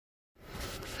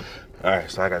All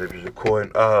right, so I got this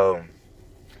recording.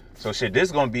 So shit, this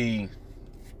is gonna be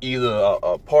either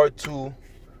a part 2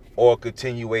 or a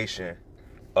continuation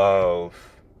of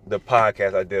the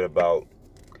podcast I did about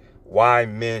why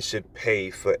men should pay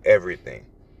for everything.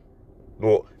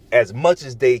 Well, as much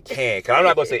as they can. Cause I'm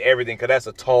not gonna say everything, cause that's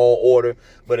a tall order.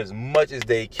 But as much as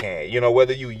they can, you know,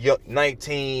 whether you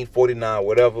 19, 49,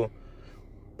 whatever.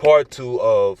 Part 2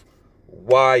 of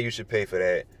why you should pay for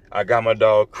that. I got my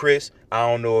dog Kris. I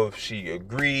don't know if she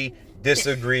agree,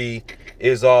 disagree.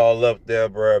 It's all up there,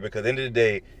 bro. Because at the end of the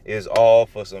day, it's all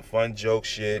for some fun joke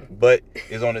shit, but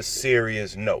it's on a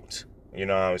serious note. You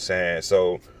know what I'm saying?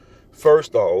 So,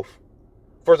 first off,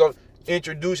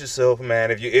 introduce yourself,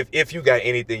 man. If you got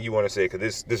anything you want to say,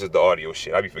 because this is the audio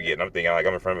shit. I be forgetting. I'm thinking like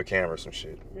I'm in front of a camera or some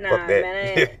shit. Nah, fuck that.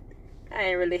 Man, I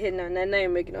ain't really hitting on nothing. I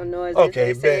ain't making no noise.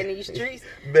 Okay, bad. In these streets.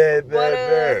 Bad.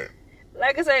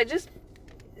 Like I said, just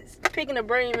picking a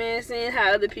brain, man, seeing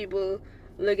how other people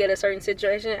look at a certain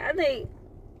situation. I think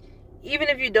even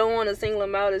if you don't want to single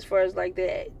them out as far as like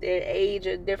their age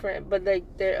or different, but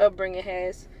like their upbringing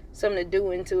has something to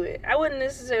do into it. I wouldn't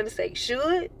necessarily say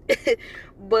should,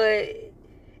 but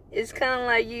it's kind of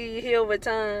like you hear over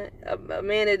time a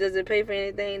man that doesn't pay for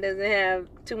anything doesn't have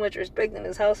too much respect in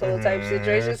his household type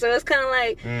situation. So it's kind of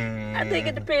like I think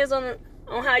it depends on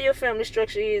how your family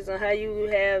structure is, on how you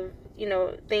have, you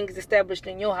know, things established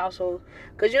in your household.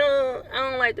 Cause I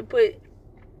don't like to put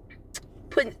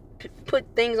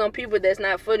things on people that's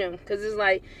not for them. Cause it's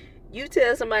like you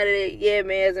tell somebody that, yeah,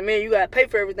 man, as a man, you gotta pay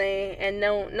for everything, and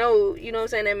no, you know what I'm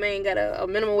saying, that man got a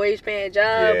minimum wage paying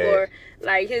job, or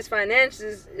like his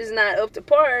finances is not up to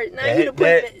par. Now you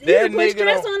put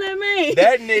stress on that man.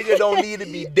 That nigga don't need to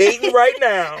be dating right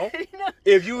now.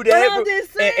 If you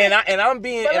that, and I'm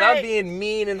being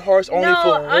mean and harsh only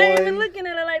for one. I ain't even looking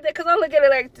at it like that, because I look at it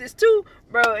like this too,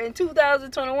 bro. In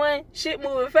 2021, shit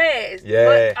moving fast. Yeah.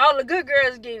 But all the good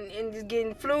girls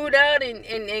getting flued out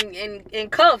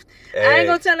and cuffed. Hey. I ain't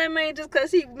gonna tell that man just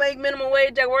because he make minimum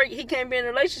wage at work, he can't be in a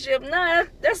relationship. Nah,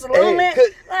 that's a long man.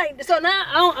 Like, so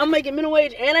now I'm making minimum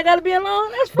wage and I gotta be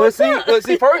alone. That's fucked up. But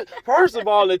see, first of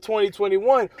all, in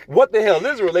 2021, what the hell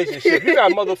is a relationship? You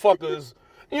got motherfuckers.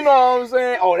 You know what I'm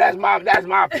saying? Oh, that's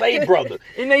my play brother.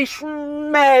 And they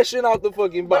smashing out the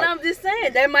fucking butt. But I'm just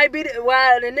saying, that might be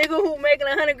why the nigga who making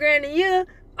 $100,000 a year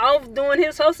off doing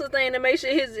his hustle thing to make sure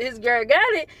his girl got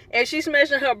it, and she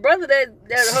smashing her brother that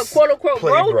her quote unquote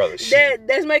bro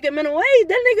that's making minimum wage.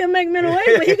 That nigga make minimum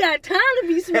wage, but he got time to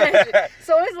be smashing.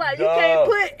 So it's like you can't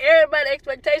put everybody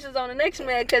expectations on the next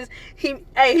man, because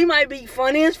he might be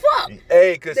funny as fuck.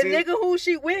 Hey, cause the nigga who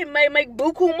she with may make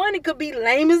buku money, could be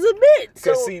lame as a bitch.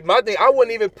 Cause see, my thing, I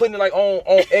wasn't even putting it like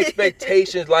on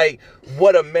expectations like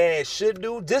what a man should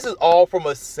do. This is all from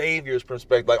a savior's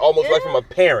perspective, like almost like from a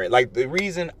parent. Like the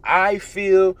reason I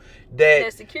feel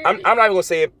that I'm not even gonna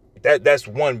say that's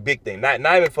one big thing. Not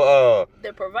even for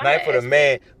the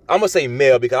man. I'm gonna say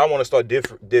male, because I want to start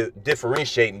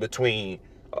differentiating between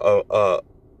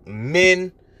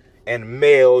men and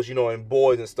males, you know, and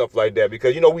boys and stuff like that.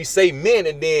 Because, you know, we say men,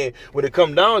 and then when it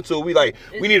come down to it,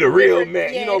 we need a real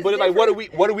man, you know. But it's like, what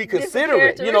do we consider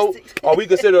it? You know, are we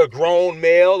consider a grown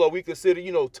male, or we consider,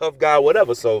 you know, tough guy,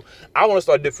 whatever. So I want to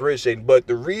start differentiating. But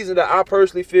the reason that I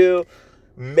personally feel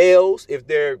males, if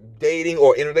they're dating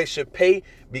or in a relationship, pay,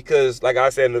 because like I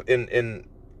said in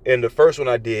the first one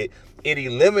I did, it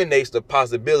eliminates the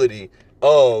possibility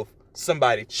of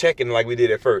somebody checking like we did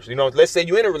at first. You know, let's say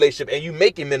you're in a relationship and you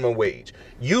making minimum wage.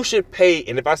 You should pay,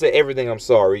 and if I say everything, I'm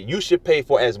sorry, you should pay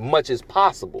for as much as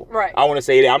possible. Right. I want to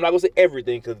say that. I'm not going to say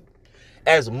everything, because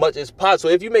as much as possible.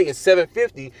 So if you're making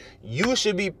 $750, you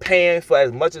should be paying for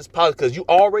as much as possible, because you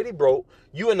already broke.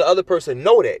 You and the other person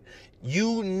know that.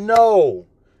 You know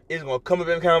it's going to come up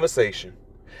in conversation.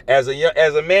 As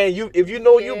a man, if you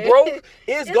know you broke,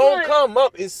 it's gonna come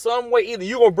up in some way. Either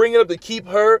you gonna bring it up to keep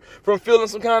her from feeling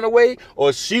some kind of way,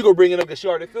 or she gonna bring it up because she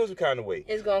already feels some kind of way.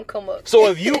 It's gonna come up. So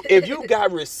if you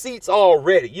got receipts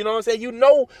already, you know what I'm saying? You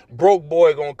know broke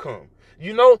boy gonna come.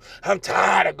 You know, I'm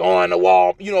tired of going to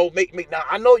wall. You know, make now.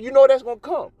 I know you know that's gonna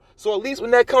come. So at least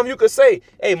when that come, you could say,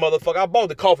 "Hey, motherfucker, I bought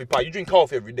the coffee pot. You drink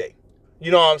coffee every day."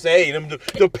 You know what I'm saying? Hey,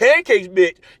 the pancakes,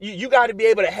 bitch. You got to be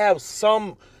able to have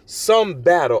some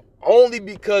battle, only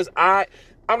because I'm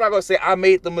not gonna say I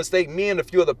made the mistake. Me and a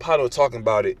few other partners were talking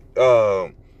about it.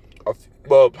 Probably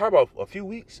about a few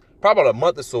weeks, probably about a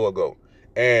month or so ago,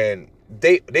 and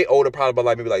they older probably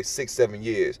about maybe 6-7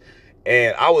 years,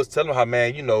 and I was telling them how,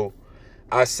 man, you know,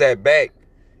 I sat back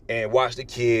and watched the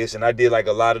kids, and I did like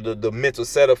a lot of the mental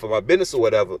setup for my business or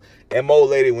whatever, and my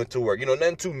old lady went to work. You know,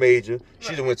 nothing too major.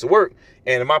 She just went to work,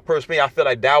 and in my personal opinion, I feel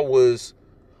like that was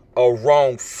a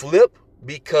wrong flip.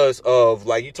 because of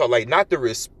like you talk like not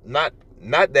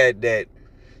that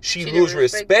she lose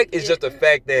respect. It's just the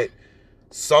fact that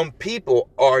some people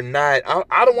are not.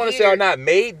 I don't want to say are not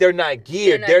made. They're not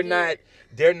geared.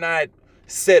 They're not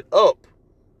set up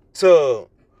to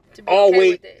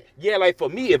always. Okay, yeah, like for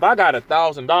me, if I got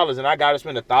 $1,000 and I got to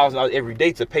spend $1,000 every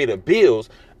day to pay the bills,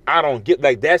 I don't get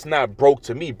like that's not broke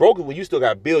to me. Broke is when you still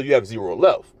got bills, you have zero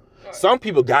left. Right. Some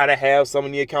people gotta have some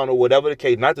in the account or whatever the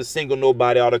case. Not to single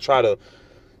nobody out to try to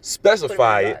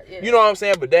specify it. Yeah. You know what I'm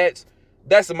saying? But that's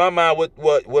in my mind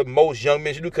what most young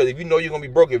men should do. Because if you know you're gonna be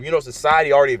broke, if you know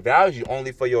society already values you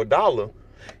only for your dollar,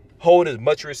 hold as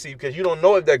much receipt because you don't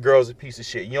know if that girl's a piece of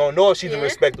shit. You don't know if she's a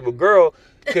respectable girl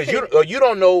because you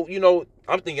don't know. You know,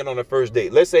 I'm thinking on the first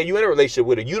date. Let's say you in a relationship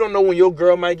with her. You don't know when your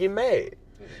girl might get mad.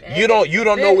 You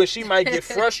don't know when she might get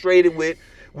frustrated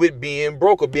with being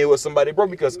broke or being with somebody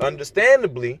broke because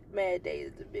understandably mad day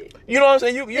is the big. You know what I'm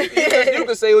saying? You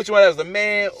can say what you want as a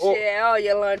man or all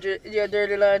your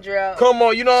dirty laundry out. Come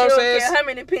on, you know what I'm saying? Don't care how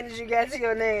many pennies you got to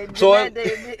your name. So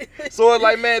it's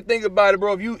like, man, think about it,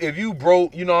 bro. If you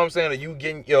broke, you know what I'm saying,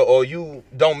 or you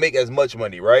don't make as much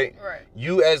money, right? Right.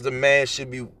 You as the man should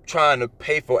be trying to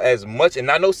pay for as much and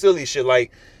not no silly shit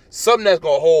like something that's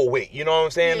gonna hold weight, you know what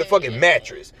I'm saying? The fucking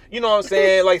mattress. You know what I'm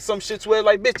saying? Like some shit's where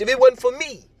like, bitch, if it wasn't for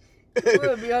me,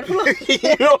 we'll be on the floor.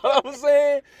 You know what I'm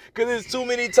saying? Because there's too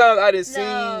many times I done seen.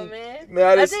 No,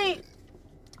 man. I think,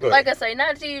 like I say,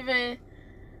 not to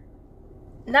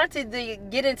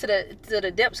get into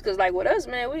the depths, because like with us,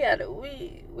 man,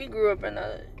 we grew up in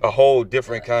a whole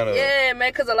different kind of. Yeah,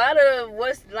 man. Because a lot of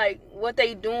what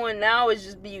they doing now is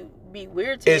just be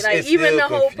weird to me. Like even the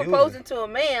whole proposing to a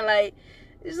man, like.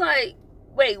 It's like,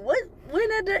 wait, what? When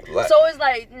did that? So it's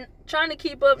like trying to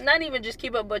keep up, not even just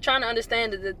keep up, but trying to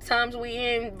understand the times we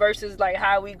in versus like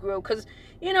how we grew up. Because,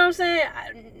 you know what I'm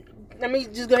saying? Let me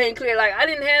just go ahead and clear. Like, I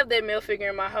didn't have that male figure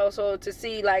in my household to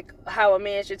see like how a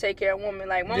man should take care of a woman.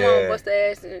 Like, my mom bust her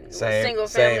ass in a single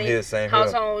family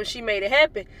household. She made it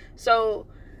happen. So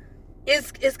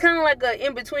it's kind of like a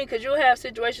in between, because you'll have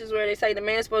situations where they say the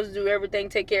man's supposed to do everything,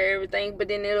 take care of everything, but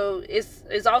then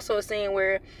it's also a saying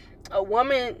where a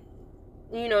woman,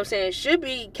 you know what I'm saying, should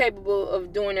be capable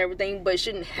of doing everything, but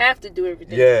shouldn't have to do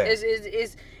everything. Yeah.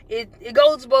 It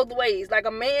goes both ways. Like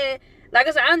a man, like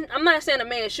I said, I'm not saying a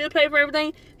man should pay for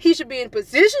everything. He should be in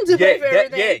position to pay for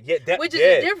everything. Which is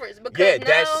the difference. Because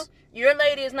now your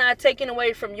lady is not taken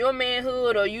away from your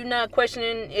manhood, or you not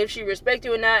questioning if she respects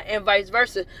you or not, and vice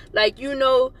versa. Like, you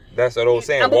know. That's what old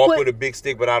saying. Walk with a big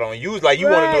stick, but I don't use. Like, you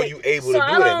want to know you able to do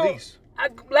it at least.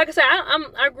 Like I said,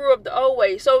 I grew up the old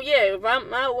way. So yeah, if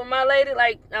I'm out with my lady,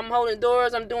 like I'm holding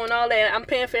doors, I'm doing all that, I'm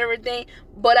paying for everything.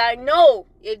 But I know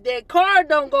if that car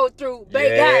don't go through,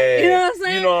 they got it. You know what I'm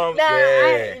saying? You know what I'm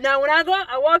saying? Now when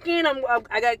I walk in,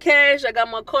 I got cash, I got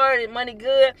my card, and money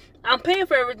good. I'm paying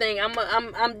for everything.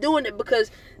 I'm doing it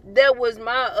because that was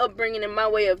my upbringing and my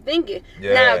way of thinking.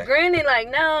 Yeah. Now, granted, like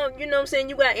now, you know what I'm saying,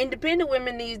 you got independent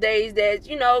women these days that,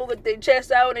 you know, with their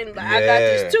chest out and I got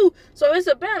this too. So it's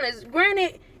a balance.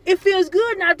 Granted, it feels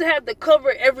good not to have to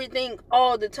cover everything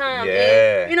all the time.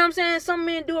 Yeah. And, you know what I'm saying? Some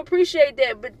men do appreciate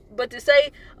that, but to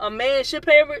say a man should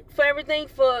pay for everything,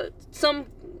 for some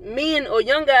men or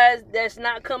young guys that's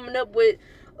not coming up with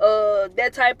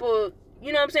that type of,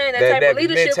 you know what I'm saying, that type of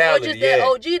leadership, or just that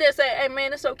OG that say, hey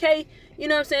man, it's okay, you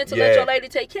know what I'm saying, to let your lady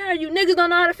take care of you. Niggas don't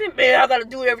know how to fit. Man, I gotta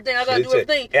do everything.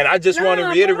 And I just want to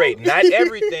reiterate, not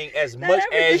everything as much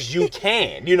as you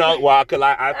can. You know, well, cause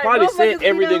I probably said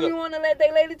everything. You want to let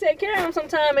their lady take care of them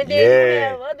sometime, and then you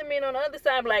have other men on the other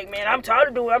side like, man, I'm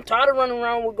tired of running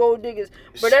around with gold diggers.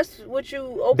 But that's what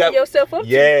you open yourself up to.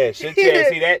 Yeah, shit. Yeah,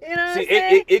 see that? You know see,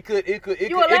 it could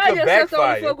yourself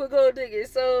backfire. To fuck with gold diggers.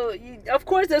 So of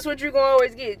course that's what you're gonna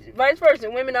always get. Vice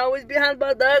versa, women always behind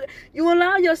about dog. You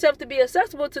allow yourself to be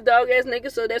accessible to dog ass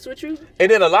niggas, so that's what you. And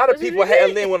then a lot of people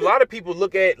and then when a lot of people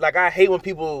look at, like, I hate when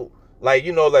people, like,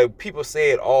 you know, like people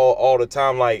say it all the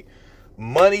time, like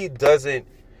money doesn't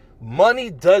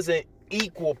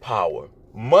equal power.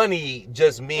 Money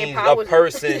just means a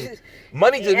person.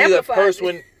 Money just means a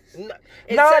person.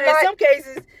 In some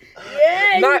cases.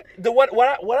 Yeah. Not the what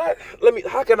I let me.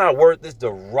 How can I word this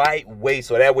the right way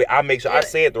so that way I make sure I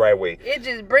say it the right way? It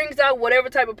just brings out whatever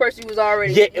type of person you was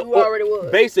already. You already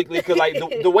was. Basically, because like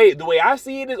the way I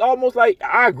see it is almost like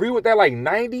I agree with that like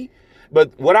 90,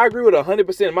 but what I agree with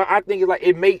 100%. I think is like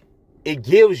it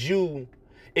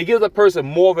gives a person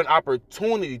more of an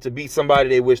opportunity to be somebody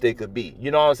they wish they could be. You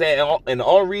know what I'm saying? And the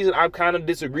only reason I kind of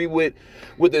disagree with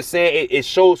the saying it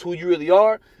shows who you really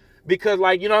are. Because,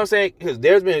 like, you know what I'm saying? Because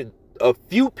there's been a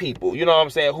few people, you know what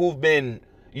I'm saying, who've been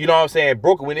You know what I'm saying?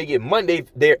 Broken, when they get money,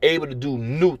 they're able to do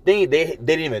new things they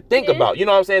didn't even think about. You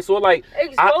know what I'm saying? So like,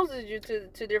 it exposes you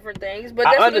to different things. But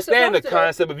I that's understand the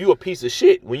concept of you a piece of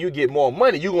shit. When you get more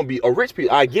money, you're gonna be a rich piece.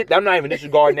 I get that. I'm not even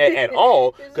disregarding that at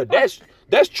all, because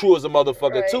that's true as a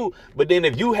motherfucker too. But then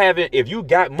if you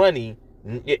got money,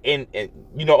 and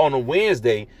you know, on a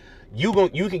Wednesday, you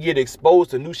can get exposed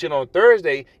to new shit on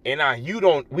Thursday, and now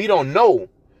we don't know.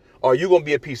 Are you gonna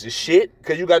be a piece of shit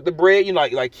because you got the bread? You know,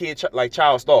 like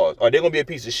child stars. Are they gonna be a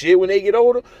piece of shit when they get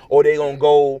older, or they gonna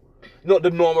go,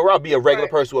 the normal route, be a regular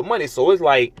person with money? So it's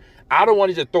like, I don't want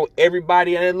to just throw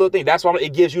everybody in that little thing. That's why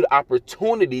it gives you the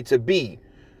opportunity to be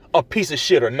a piece of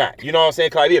shit or not. You know what I'm saying?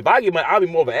 Cause if I get money, I'll be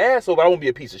more of an asshole, but I won't be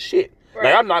a piece of shit. Right.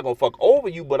 Like, I'm not gonna fuck over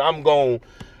you, but I'm gonna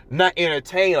not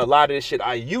entertain a lot of the shit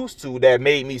I used to that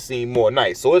made me seem more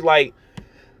nice. So it's like.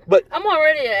 But I'm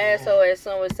already an asshole, as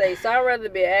some would say. So I'd rather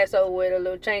be an asshole with a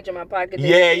little change in my pocket.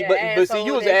 Yeah, but see,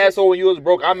 you was an asshole when you was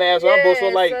broke. I'm an asshole. I'm broke. So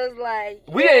like,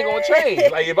 we ain't gonna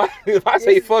change. Like if I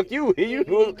say fuck you get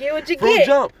what you get.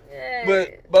 Jump. Yeah.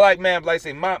 But like, man, like I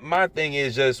say, my thing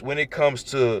is just when it comes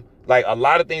to like, a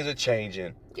lot of things are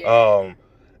changing. Yeah.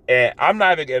 And I'm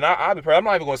not even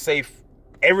gonna say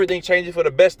everything changing for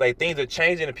the best. Like, things are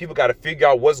changing and people got to figure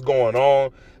out what's going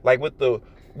on. Like with the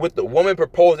woman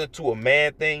proposing to a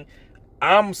man thing,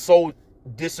 I'm so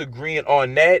disagreeing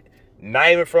on that. Not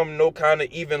even from no kind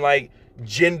of even like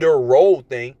gender role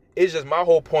thing. It's just my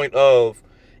whole point of,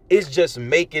 it's just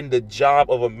making the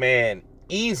job of a man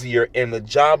easier, and the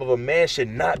job of a man should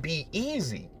not be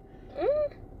easy.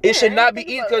 It should not be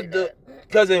easy,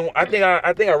 because I think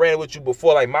I ran it with you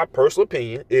before. Like, my personal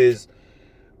opinion is,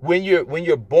 when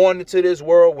you're born into this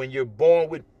world, when you're born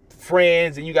with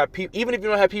friends and you got people, even if you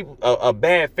don't have people, a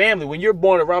bad family, when you're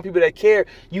born around people that care,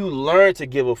 you learn to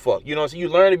give a fuck. You know, so you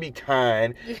learn to be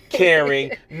kind,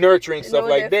 caring, nurturing, stuff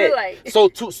like that. Like. So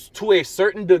to a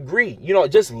certain degree, you know,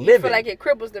 just living. I feel like it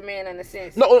cripples the man in a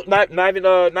sense. No, not even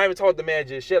talking the man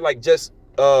just shit. Like, just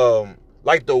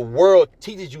like, the world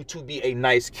teaches you to be a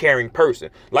nice, caring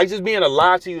person. Like, just being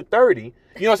alive till you're 30. You know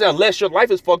what I'm saying? Unless your life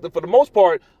is fucked up, for the most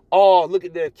part. Oh, look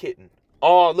at that kitten.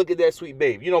 Oh, look at that sweet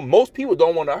baby. You know, most people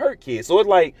don't want to hurt kids. So it's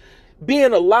like,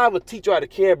 being alive will teach you how to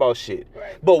care about shit.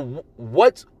 Right. But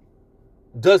what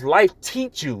does life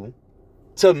teach you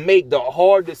to make the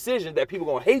hard decisions that people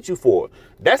gonna hate you for?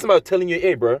 That's about telling you,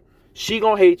 hey, bro, she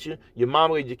gonna hate you, your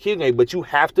mama and your kid gonna hate you, but you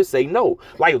have to say no.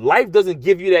 Like, life doesn't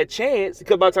give you that chance,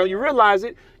 because by the time you realize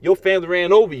it, your family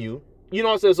ran over you. You know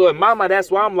what I'm saying? So in my mind,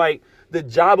 that's why I'm like, the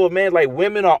job of man, like,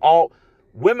 women are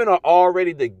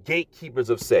already the gatekeepers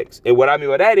of sex. And what I mean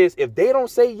by that is, if they don't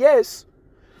say yes,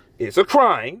 it's a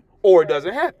crime, or it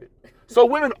doesn't happen. So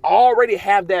women already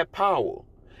have that power.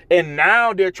 And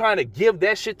now they're trying to give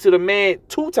that shit to the man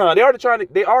 2 times.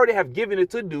 They already have given it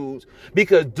to dudes,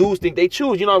 because dudes think they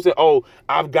choose. You know what I'm saying? Oh,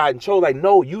 I've gotten choked. Like,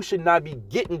 no, you should not be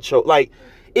getting choked. Like,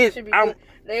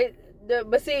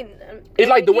 but see, it's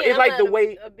like the way. It's like the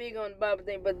way. A big on the Bible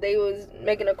thing, but they was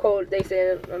making a quote. They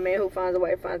said, "A man who finds a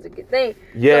wife finds a good thing."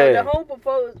 Yeah. So the whole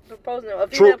proposing, a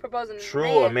female proposing,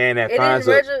 a man that finds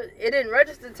it didn't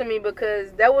register to me,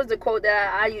 because that was the quote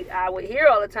that I would hear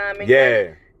all the time.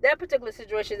 And that particular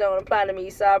situation don't apply to me,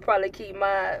 so I'll probably keep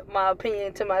my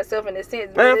opinion to myself in a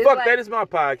sense. Man, fuck, like, that is my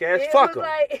podcast. Fuck them.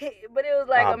 But it was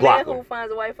like, a man who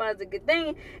finds a wife finds a good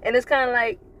thing, and it's kind of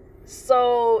like,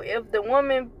 so if the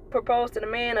woman proposed to the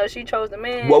man, or she chose the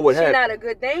man, what would happen? Not a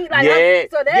good thing. Like,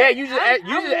 you just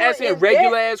asking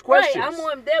regular ass questions. Right, I'm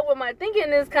on that with my thinking.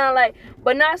 It's kind of like,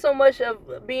 but not so much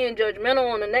of being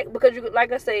judgmental on the neck, because you,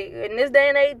 like I say, in this day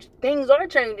and age, things are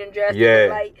changing drastically. Yeah.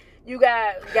 Like, you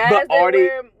got guys that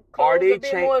wear clothes a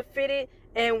bit more fitted,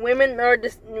 and women are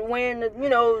just wearing,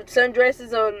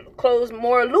 sundresses or clothes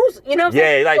more loose. You know what I'm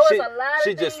saying? Like, so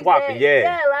she just swapping,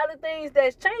 a lot of things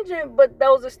that's changing, but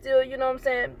those are still, you know what I'm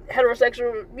saying,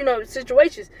 heterosexual,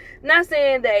 situations. Not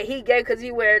saying that he gay because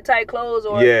he wear tight clothes,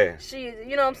 or she,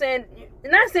 you know what I'm saying?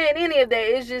 Not saying any of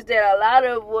that. It's just that a lot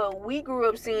of what we grew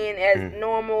up seeing as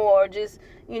normal, or just,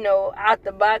 out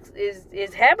the box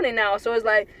is happening now. So it's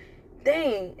like,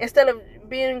 dang, instead of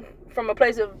being from a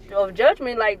place of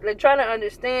judgment, like trying to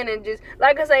understand, and just,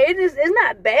 like I say, it's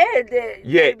not bad that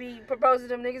they be proposing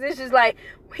to them niggas. It's just like,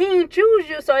 he ain't choose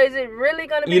you, so is it really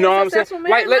gonna be a successful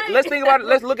man? Like, let's think about it.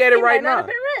 Let's look at it right now.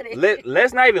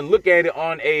 Let's not even look at it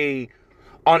on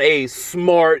a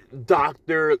smart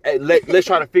doctor. Let's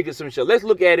try to figure some shit. Let's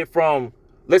look at it from,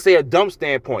 let's say, a dumb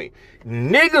standpoint.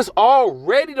 Niggas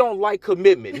already don't like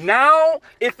commitment. Now,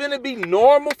 it's finna be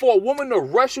normal for a woman to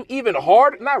rush you even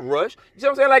harder. Not rush. You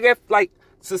know what I'm saying? Like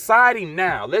society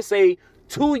now, let's say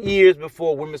 2 years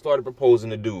before women started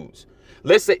proposing to dudes.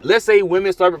 let's say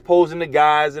women start proposing to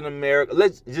guys in America.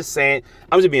 Let's just saying,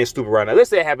 I'm just being stupid right now. Let's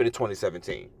say it happened in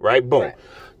 2017, right? Boom. Right.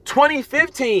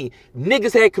 2015,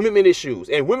 niggas had commitment issues,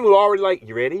 and women were already like,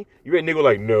 "You ready? You ready?" Nigga was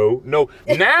like, "No, no."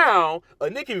 Now a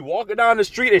nigga be walking down the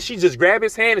street and she just grab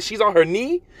his hand and she's on her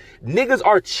knee. Niggas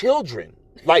are children,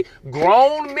 like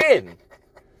grown men.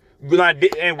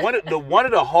 And one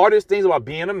of the hardest things about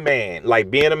being a man,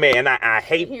 and I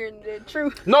hate hearing the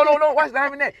truth. No. What's not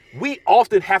even that? We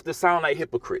often have to sound like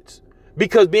hypocrites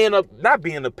because not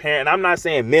being a parent. I'm not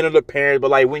saying men are the parents, but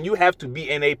like when you have to be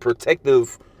in a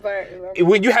protective,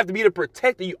 when you have to be the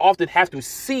protector, you often have to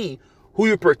see who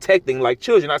you're protecting, like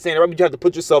children. Not saying that, but you have to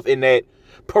put yourself in that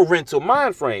parental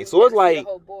mind frame. So it's like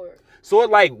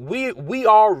we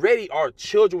already are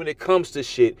children when it comes to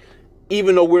shit.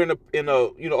 Even though we're in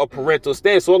a parental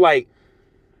stance. So like,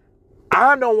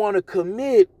 I don't want to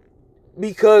commit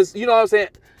because, you know what I'm saying?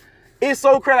 It's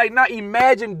so crazy. Like, now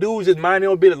imagine dudes just minding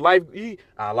their own bit of life.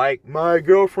 I like my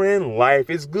girlfriend. Life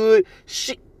is good.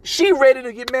 She ready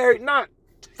to get married, not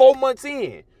 4 months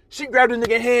in. She grabbed the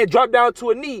nigga hand, dropped down to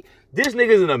a knee. This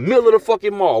nigga's in the middle of the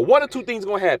fucking mall. One or two things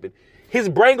gonna happen. His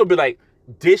brain gonna be like,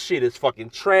 this shit is fucking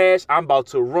trash. I'm about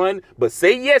to run. But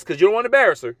say yes, because you don't want to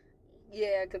embarrass her.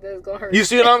 Yeah, because that's going to hurt. You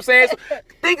see what I'm saying? So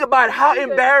think about how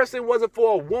embarrassing was it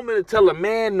for a woman to tell a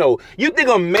man no. You think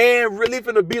a man really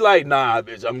finna be like, nah,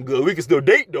 bitch, I'm good. We can still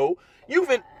date, though. You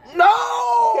finna,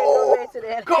 no!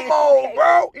 Come on,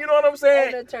 bro. You know what I'm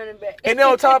saying? No turning back. And then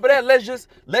on top of that, let's just,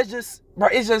 bro,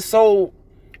 it's just so,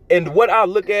 and what I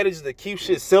look at is just to keep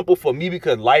shit simple for me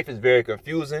because life is very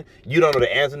confusing. You don't know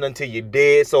the answer until you're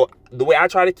dead. So the way I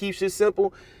try to keep shit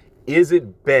simple, is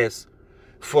it best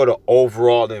for the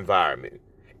overall environment?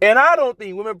 And I don't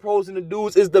think women proposing to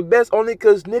dudes is the best only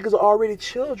because niggas are already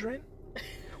children.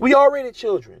 We already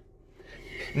children.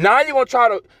 Now you're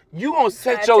gonna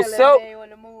set yourself.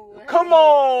 Come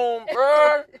on,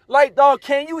 bro. Like, dog,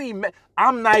 can you imagine?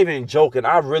 I'm not even joking.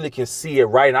 I really can see it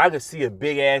right now. I can see a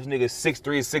big ass nigga,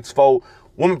 6'3", 6'4",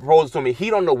 woman proposes to me.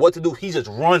 He don't know what to do. He just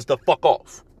runs the fuck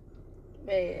off.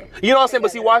 Man. You know what I'm saying?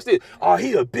 But see, watch this. Oh,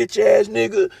 he a bitch ass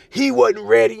nigga. He wasn't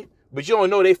ready. But you don't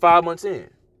know they 5 months in.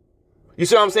 You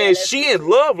see what I'm saying? She in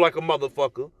love like a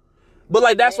motherfucker. But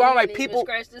like that's why I'm like people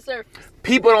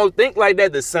don't think like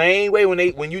that the same way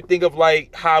when you think of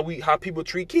like how people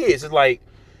treat kids. It's like,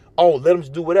 oh, let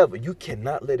them do whatever. You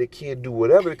cannot let a kid do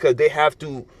whatever because they have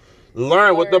to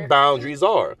learn what the boundaries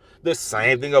are. The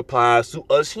same thing applies to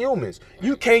us humans.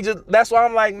 You can't just, that's why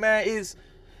I'm like, man,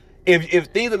 if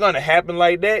things are gonna happen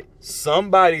like that,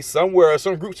 somebody somewhere or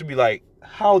some group should be like,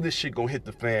 how this shit gonna hit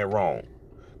the fan wrong?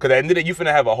 Because at the end of the day, you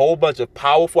finna have a whole bunch of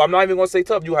powerful, I'm not even gonna say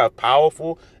tough, you have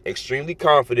powerful, extremely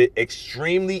confident,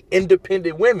 extremely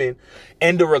independent women,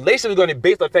 and the relationship is gonna be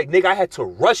based on the fact, nigga, I had to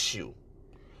rush you.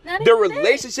 The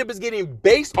relationship is getting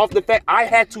based off the fact I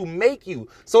had to make you.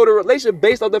 So the relationship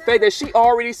based off the fact that she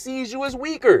already sees you as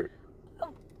weaker.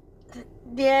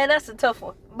 Yeah, that's a tough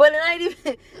one. But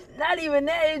not even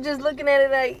that, it's just looking at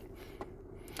it like,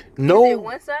 no. Is it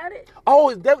one-sided? Oh,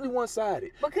 it's definitely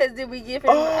one-sided. Because did we give him...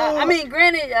 I mean,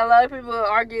 granted, a lot of people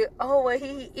argue, oh, well,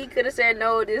 he could have said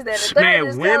no, this, that, and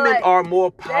the third. Man, women are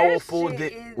more powerful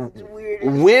than...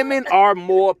 Women are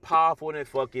more powerful than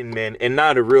fucking men. And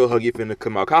now the real huggy finna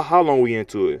come out. How long we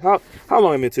into it? How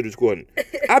long am into this recording?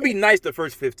 I'll be nice the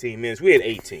first 15 minutes. We had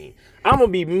 18. I'm going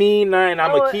to be mean now, and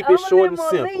I'm going to keep it short and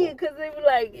simple. Because they were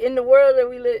like, in the world that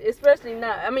we live, especially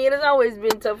now. I mean, it's always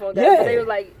been tough on guys. Yeah. But they were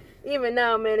like... Even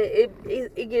now, man,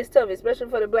 it gets tough, especially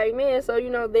for the black men. So,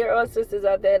 you know, there are sisters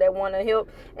out there that want to help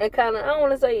and kind of, I don't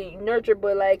want to say nurture,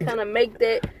 but like kind of make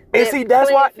that. And see,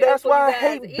 that's why I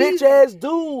hate bitch ass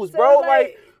dudes, so bro.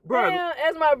 Like, bro, now,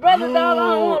 as my brother, dog,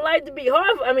 I don't want life to be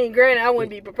hard. I mean, granted, I wouldn't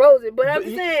be proposing, but I'm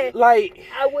saying, like,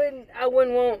 I wouldn't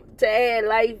want to add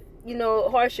life. You know,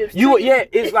 hardships. Yeah,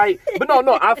 it's like, but no,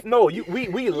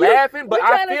 we laughing, but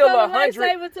I feel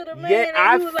 100. To the man yeah,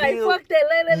 I feel like, fuck that,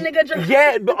 let that nigga drink.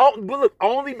 Yeah, but look,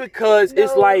 only because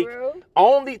it's like, bro.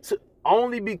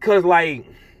 only because like,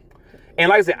 and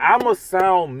like I said, I'ma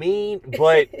sound mean,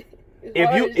 but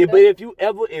if you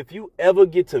ever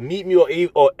get to meet me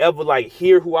or ever like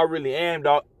hear who I really am,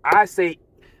 dog, I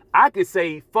could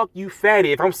say fuck you,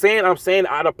 fatty. If I'm saying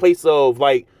out of place of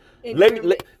like.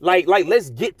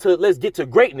 Let's get to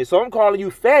greatness. So I'm calling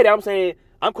you fat. I'm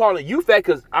calling you fat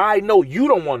because I know you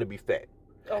don't want to be fat.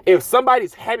 Okay. If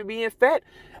somebody's happy being fat,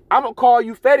 I'm gonna call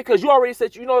you fatty because you already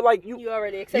said you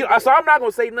already accepted. So I'm not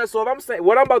gonna say nothing. So if I'm saying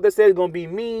what I'm about to say is gonna be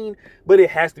mean, but it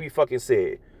has to be fucking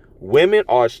said. Women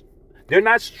are They're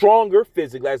not stronger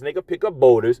physically as they can pick up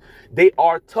boulders. They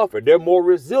are tougher. They're more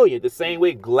resilient. The same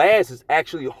way glass is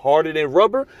actually harder than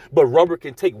rubber, but rubber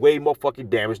can take way more fucking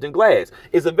damage than glass.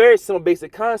 It's a very simple,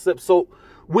 basic concept. So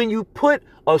when you put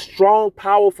a strong,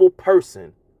 powerful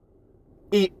person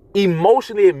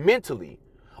emotionally and mentally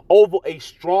over a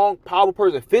strong, powerful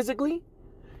person physically,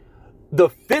 the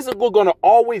physical gonna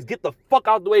always get the fuck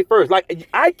out the way first. Like,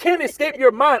 I can't escape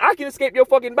your mind. I can escape your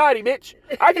fucking body, bitch.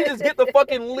 I can just get the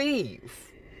fucking leave.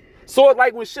 So,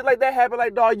 like, when shit like that happen,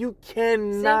 like, dog, you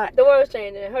cannot. See, the world's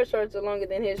changing. Her shorts are longer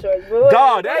than his shorts.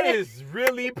 Dog, that is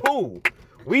really poo.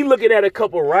 We looking at a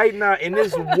couple right now, and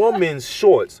this woman's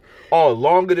shorts are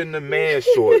longer than the man's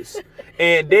shorts.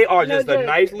 And they are just a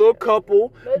nice little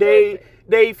couple. They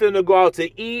finna go out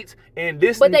to eat, and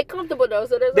this. But they comfortable though,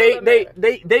 so that's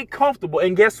they comfortable.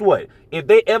 And guess what? If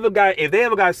they ever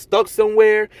got stuck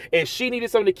somewhere and she needed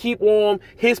something to keep warm,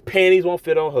 his panties won't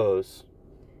fit on hers.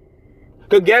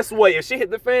 Cause guess what? If she hit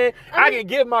the fan, I can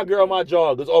give my girl my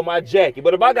joggers or my jacket.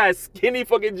 But if I got skinny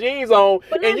fucking jeans on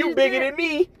and you bigger than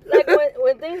me, like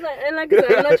when things like, and like I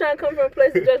said, I'm not trying to come from a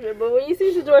place of judgment, but when you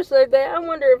see situations like that, I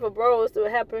wonder if a brawl was to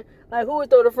happen, like who would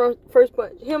throw the first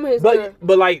punch, him or his girl?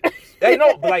 But like, they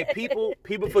know, but like people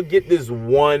forget this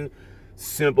one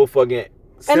simple fucking.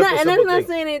 And that's not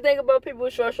saying anything about people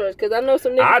with short shorts, because I know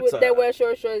some niggas that wear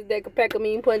short shorts that could pack a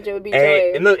mean punch and would beat your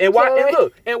ass.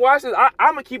 And watch this.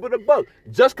 I'm gonna keep it a buck.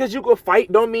 Just because you can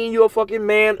fight don't mean you're a fucking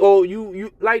man, or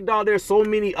you like, dog, there's so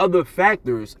many other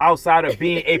factors outside of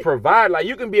being a provider. Like,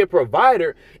 you can be a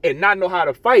provider and not know how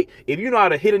to fight if you know how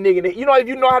to hit a nigga, if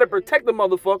you know how to protect the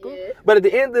motherfucker. Yeah. But at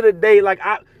the end of the day, like,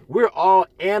 we're all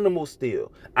animals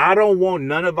still. I don't want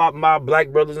none of my black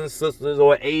brothers and sisters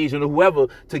or Asian or whoever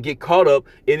to get caught up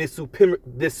in this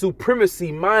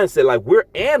supremacy mindset. Like, we're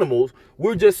animals.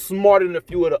 We're just smarter than a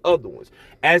few of the other ones.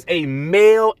 As a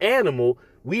male animal,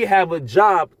 we have a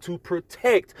job to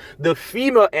protect the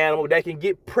female animal that can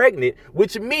get pregnant,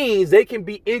 which means they can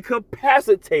be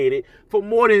incapacitated for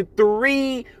more than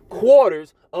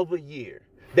 3/4 of a year.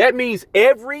 That means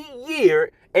every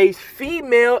year, a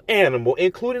female animal,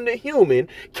 including the human,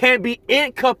 can be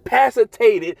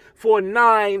incapacitated for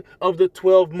 9 of the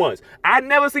 12 months. I've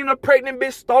never seen a pregnant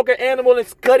bitch stalk an animal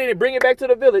and cut it and bring it back to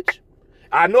the village.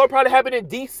 I know it probably happened in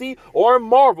DC or in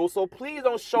Marvel, so please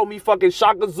don't show me fucking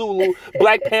Shaka Zulu,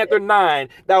 Black Panther 9,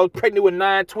 that was pregnant with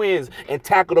 9 twins and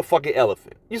tackled a fucking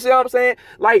elephant. You see what I'm saying?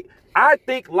 Like, I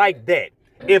think like that.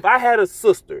 If I had a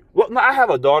sister, well, no, I have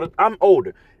a daughter, I'm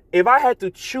older. If I had to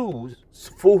choose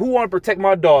for who want to protect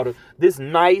my daughter, this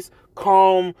nice,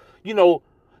 calm,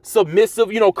 submissive,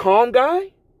 calm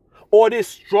guy, or this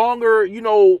stronger,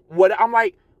 I'm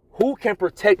like, who can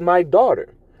protect my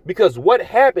daughter? Because what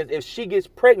happens if she gets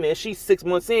pregnant and she's 6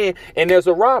 months in and there's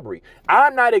a robbery?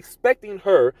 I'm not expecting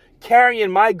her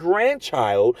carrying my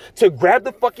grandchild to grab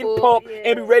the fucking pump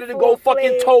and be ready to go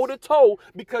fucking toe to toe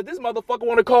because this motherfucker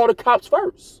want to call the cops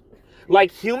first.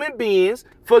 Like, human beings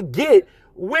forget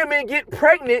women get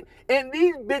pregnant and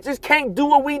these bitches can't do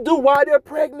what we do while they're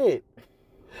pregnant.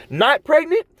 Not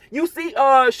pregnant? You see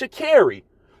Sha'Carri,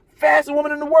 fastest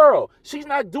woman in the world. She's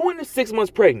not doing this 6 months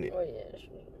pregnant. Oh, yeah.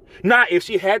 Now, if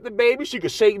she had the baby, she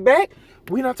could shake back.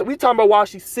 We talking about while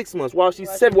she's 6 months, while she's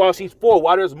 7, while she's 4,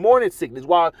 while there's morning sickness,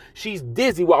 while she's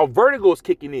dizzy, while vertigo is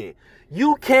kicking in.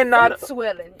 You cannot.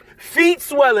 Feet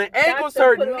swelling, ankles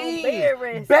hurt,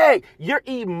 knees, back. You're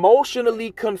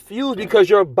emotionally confused because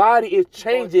your body is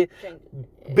changing,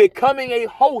 becoming a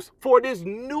host for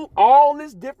all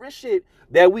this different shit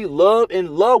that we love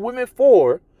women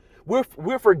for.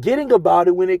 We're forgetting about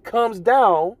it when it comes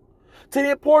down to the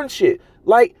important shit.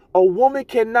 Like, a woman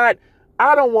cannot.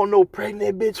 I don't want no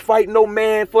pregnant bitch fight no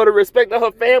man for the respect of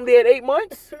her family at 8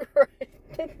 months.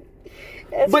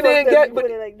 But then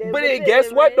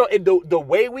guess what though? The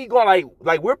way we go,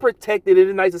 like we're protected in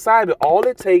a nice society, but all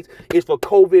it takes is for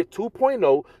COVID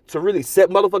 2.0 to really set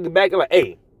motherfucking back and like,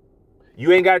 hey,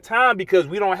 you ain't got time because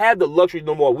we don't have the luxury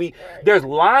no more. There's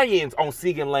lions on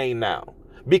Segan Lane now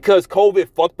because COVID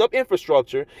fucked up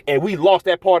infrastructure and we lost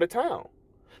that part of town.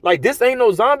 Like, this ain't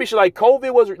no zombie shit. Like,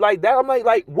 COVID was like that. I'm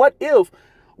like, what if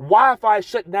Wi-Fi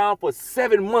shut down for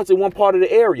 7 months in one part of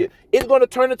the area? It's going to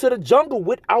turn into the jungle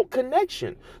without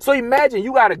connection. So imagine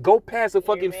you got to go past a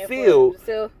fucking field.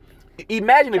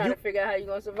 Imagine if you figure out how you're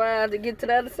going to survive to get to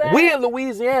the other side. We in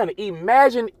Louisiana.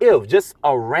 Imagine if just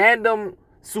a random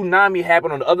tsunami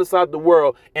happened on the other side of the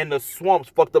world and the swamps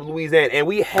fucked up Louisiana and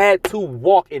we had to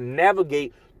walk and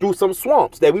navigate through some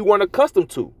swamps that we weren't accustomed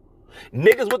to.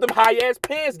 Niggas with them high-ass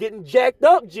pants getting jacked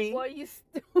up, G. Boy, you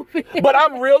stupid. But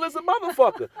I'm real as a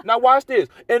motherfucker. Now watch this.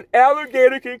 An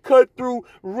alligator can cut through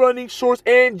running shorts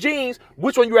and jeans.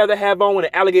 Which one you rather have on when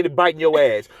an alligator biting your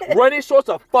ass? Running shorts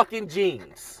or fucking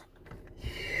jeans?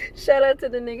 Shout out to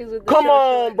the niggas with the Come short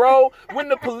on, shorts. bro. When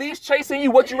the police chasing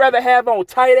you, what you rather have on?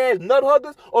 Tight-ass nut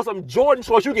huggers or some Jordan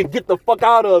shorts you can get the fuck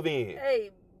out of in?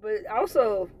 Hey, but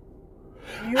also...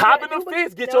 Hop in the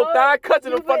fence, get your thigh cuts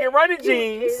in the fucking running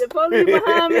jeans. The police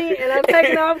behind me, and I'm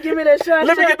taking off. Give me that short.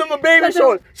 Let me get them the baby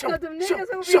shorts. Cause them niggas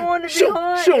who be wanting to be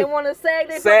hard and want to sag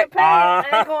their fucking pants,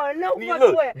 ain't going no fucking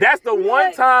Look, way. that's the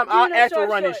one time I'll ask for short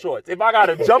running shorts. shorts. If I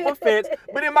gotta jump a fence,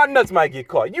 but then my nuts might get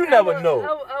caught. You never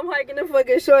know. I'm hiking the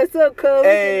fucking shorts up, cuz.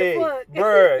 Hey,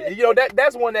 bruh, you know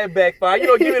that's one that backfire. You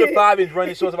know, give me the 5-inch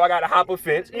running shorts if I gotta hop a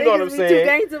fence. You know what I'm Niggas be saying? too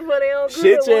gangster for their own good.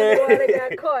 Shit, Wonder why yeah. they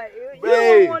got caught. You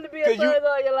Hey, don't want to be a 'cause you- thug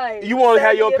all your life. You want to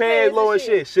have Sag your pants low and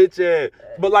shit. Shit, yeah.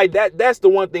 But like that's the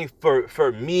one thing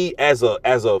for me as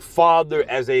a father,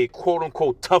 as a quote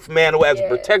unquote tough man or as a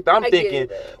protector. I'm thinking,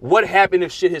 what happened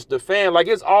if shit hits the fan? Like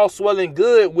it's all swell and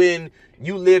good when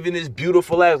you live in this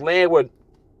beautiful ass land where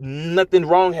nothing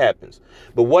wrong happens.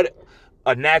 But what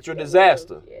a natural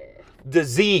disaster,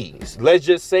 disease, let's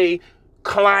just say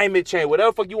climate change,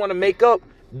 whatever fuck you want to make up.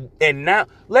 And now,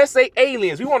 let's say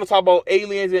aliens. We want to talk about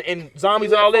aliens and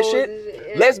zombies and all that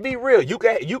shit. Let's be real. You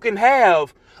can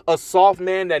have a soft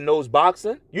man that knows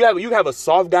boxing. You have a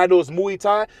soft guy that knows Muay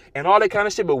Thai and all that kind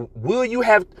of shit. But will you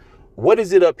have? What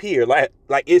is it up here? Like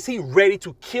is he ready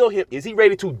to kill him? Is he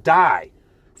ready to die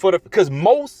for the? Because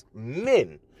most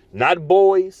men, not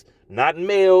boys, not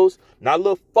males, not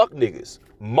little fuck niggas.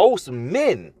 Most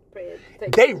men.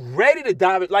 They ready to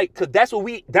die, like, cause that's what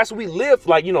we live,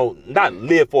 like, you know, not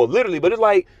live for literally, but it's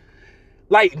like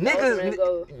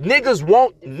niggas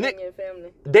want,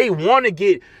 they want to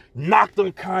get knocked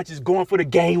unconscious going for the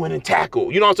game-winning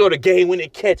tackle, you know what I'm saying, the game-winning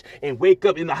catch and wake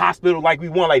up in the hospital like we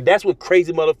want, like that's what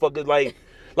crazy motherfuckers like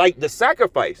the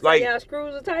sacrifice, like yeah,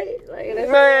 screws are tight, like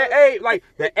man, hey, like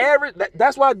the average.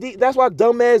 That's why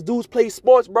dumbass dudes play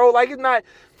sports, bro. Like it's not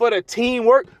for the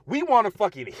teamwork. We want to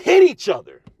fucking hit each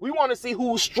other. We want to see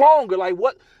who's stronger. Like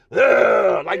what?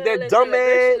 Like that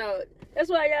dumbass. That's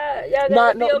why y'all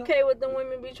gotta be okay with the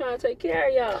women be trying to take care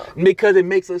of y'all. Because it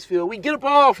makes us feel we get up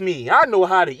off me. I know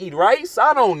how to eat rice.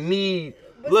 I don't need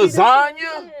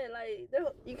lasagna.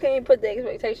 You can't put the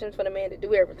expectations for the man to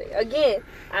do everything. Again,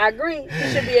 I agree.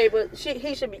 He should be able.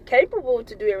 He should be capable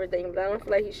to do everything, but I don't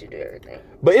feel like he should do everything.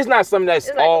 But it's not something that's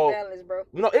it's like all. A balance, bro.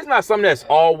 No, it's not something that's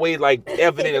always like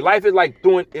evident. Life is like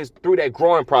through that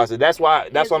growing process. That's why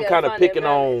I'm kind of picking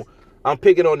on. I'm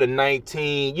picking on the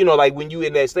 19. You know, like when you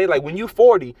in that state, like when you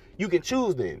 40, you can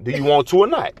choose then. Do you want to or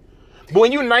not? But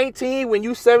when you 19, when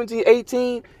you 17,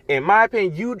 18, in my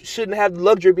opinion, you shouldn't have the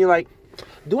luxury of being like,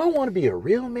 do I want to be a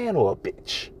real man or a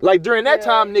bitch? Like during that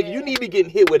time, nigga, you need to be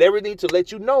getting hit with everything to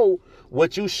let you know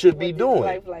what you should be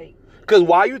doing. Because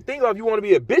while you think of you want to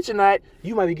be a bitch or not,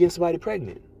 you might be getting somebody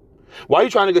pregnant. While you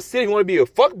trying to go sit, you want to be a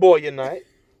fuck boy or not,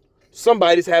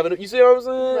 somebody's having it. You see what I'm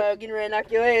saying? Well, getting ready to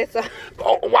knock your ass off.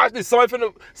 Oh, watch this. Somebody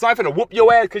finna whoop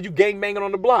your ass because you gang banging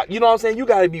on the block. You know what I'm saying? You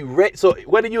gotta be ready. So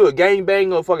whether you a gang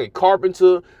banger, a fucking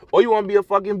carpenter, or you want to be a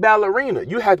fucking ballerina,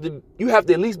 you have to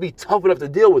at least be tough enough to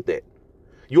deal with that.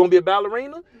 You want to be a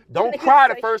ballerina? Don't cry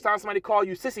the first time somebody call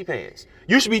you sissy pants.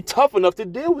 You should be tough enough to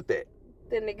deal with that.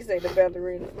 That nigga say the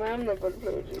ballerina. Man, I'm not about to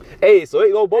play with you. Hey, so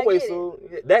it go both ways. So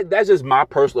that's just my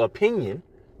personal opinion.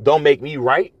 Don't make me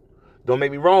right. Don't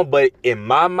make me wrong. But in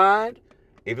my mind,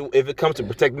 if it comes to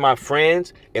protecting my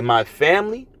friends and my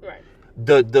family, right,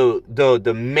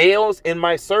 the males in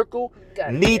my circle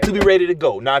need to be ready to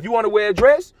go. Now, if you want to wear a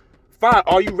dress, fine.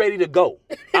 Are you ready to go?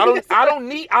 I don't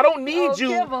need you. I don't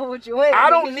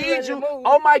need you.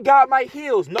 Oh my God, my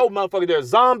heels. No, motherfucker. There's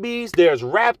zombies. There's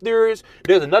raptors.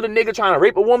 There's another nigga trying to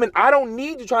rape a woman. I don't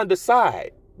need you trying to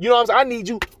decide. You know what I'm saying? I need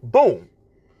you. Boom.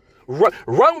 Run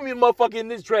with me, motherfucker, in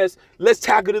this dress. Let's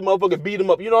tackle this motherfucker, beat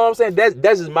him up. You know what I'm saying?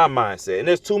 That's just my mindset. And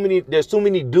there's too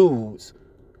many dudes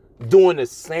doing the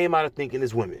same amount of thinking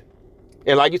as women.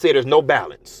 And like you say, there's no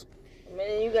balance.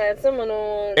 Man, you got someone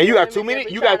on. And you got too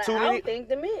many. You got too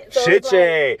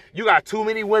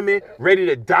many women ready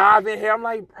to dive in here. I'm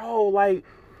like, bro, like,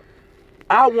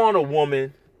 I want a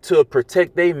woman to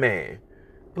protect their man,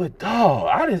 but dog,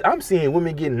 I'm seeing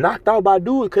women getting knocked out by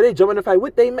dudes because they jump in the fight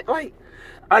with their man.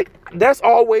 Like that's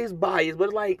always biased,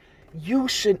 but like you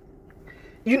should,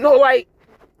 you know, like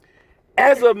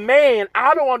as a man,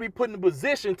 I don't want to be put in a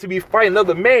position to be fighting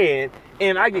another man,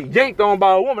 and I get yanked on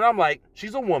by a woman. I'm like,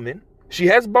 she's a woman. She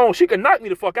has bones. She can knock me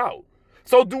the fuck out.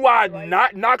 So do I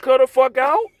not knock her the fuck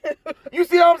out? You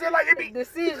see what I'm saying? Like it be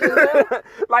decision.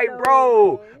 like,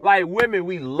 bro, like, women,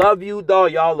 we love you,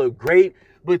 dog. Y'all look great.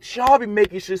 But y'all be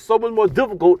making shit so much more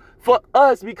difficult for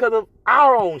us because of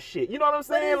our own shit. You know what I'm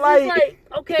saying? But it's like,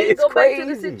 okay, go back to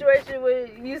the situation where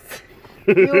you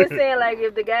were saying, like,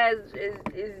 if the guy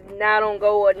is not on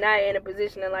go or not in a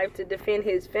position in life to defend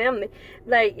his family,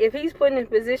 like, if he's put in a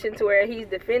position to where he's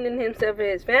defending himself and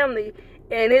his family,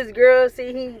 and his girl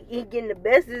see he getting the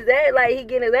best of that, like, he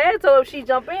getting his ass told, if she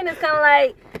jump in, it's kind of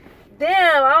like,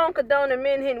 damn, I don't condone the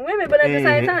men hitting women, but at the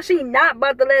same time, she not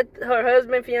about to let her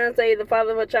husband, fiance, the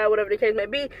father of her child, whatever the case may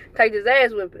be, take his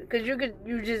ass whipping. Because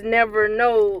you just never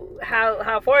know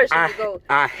how far she could go.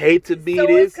 I hate to be so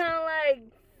this. It's kind of like,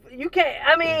 you can't,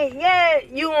 I mean, yeah,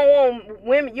 you don't want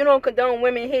women, you don't condone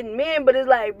women hitting men, but it's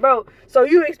like, bro, so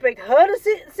you expect her to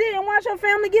sit and watch her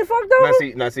family get fucked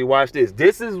over? Now see, watch this.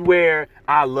 This is where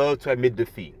I love to admit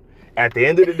defeat. At the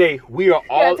end of the day, we are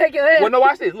all... Well, no,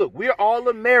 watch this. Look, we are all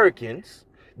Americans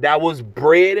that was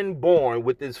bred and born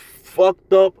with this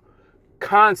fucked up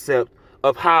concept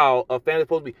of how a family is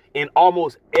supposed to be. In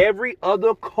almost every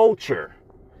other culture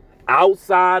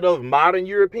outside of modern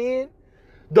European,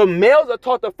 the males are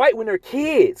taught to fight when they're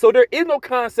kids. So there is no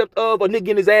concept of a nigga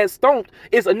getting his ass stomped.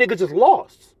 It's a nigga just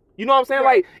lost. You know what I'm saying?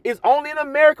 Right. Like, it's only in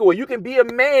America where you can be a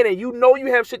man and you know you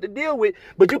have shit to deal with,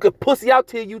 but you could pussy out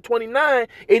till you 29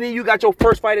 and then you got your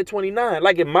first fight at 29.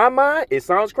 Like, in my mind, it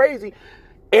sounds crazy.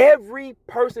 Every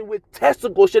person with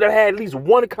testicles should have had at least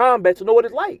one combat to know what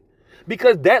it's like.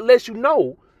 Because that lets you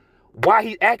know why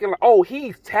he's acting like, oh,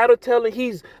 he's tattletelling,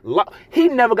 he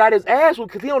never got his ass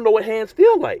whooped because he don't know what hands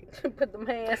feel like. Put them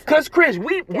hands. Because Kris,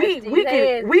 we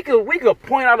could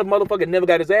point out a motherfucker never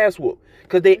got his ass whooped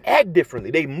because they act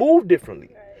differently, they move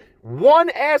differently. Right. One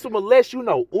ass whooping lets you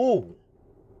know, ooh,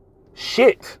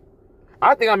 shit.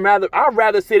 I think I'd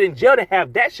rather sit in jail than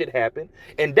have that shit happen.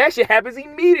 And that shit happens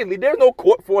immediately. There's no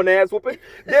court for an ass whooping.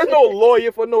 There's no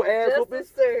lawyer for no ass whooping.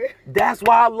 That's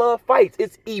why I love fights.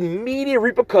 It's immediate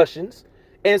repercussions.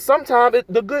 And sometimes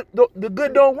the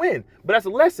good don't win. But that's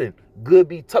a lesson. Good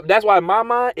be tough. That's why in my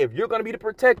mind, if you're going to be the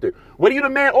protector, whether you're the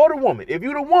man or the woman, if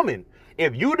you're the woman,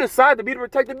 if you decide to be the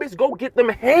protector, bitch, go get them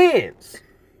hands.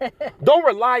 Don't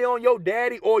rely on your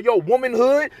daddy or your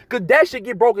womanhood, because that shit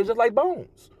get broken just like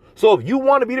bones. So if you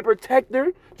want to be the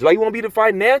protector, just like you want to be the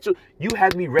financial, you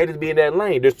have to be ready to be in that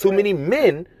lane. There's too many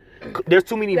men. There's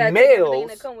too many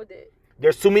males.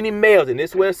 There's too many males, and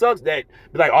this is where it sucks. That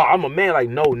be like, oh, I'm a man. Like,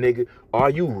 no, nigga. Are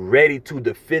you ready to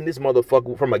defend this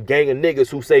motherfucker from a gang of niggas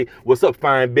who say, what's up,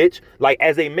 fine bitch? Like,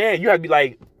 as a man, you have to be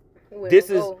like, this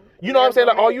is, you know what I'm saying?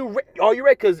 Like, are you ready?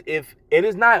 Because if, and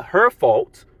it's not her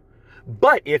fault,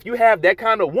 but if you have that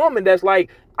kind of woman that's like,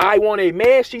 I want a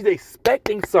man, she's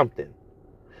expecting something.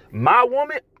 My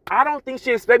woman, I don't think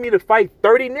she expect me to fight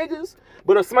 30 niggas.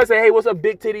 But if somebody say, hey, what's up,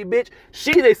 big titty bitch?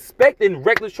 She's expecting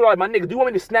reckless trouble. Like, my nigga, do you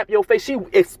want me to snap your face? She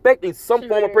expecting some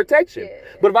form of protection. Yeah.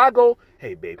 But if I go,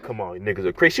 hey, babe, come on, niggas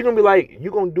are crazy. She gonna be like,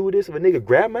 you gonna do this if a nigga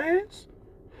grab my ass?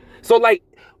 So, like,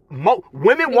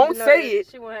 women won't say it.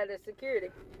 She won't have that security.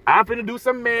 I'm finna do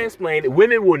some mansplaining.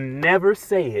 Women will never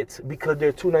say it because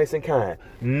they're too nice and kind.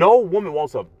 No woman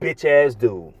wants a bitch-ass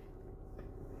dude.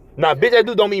 Now, bitch-ass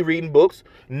dude don't mean reading books.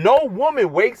 No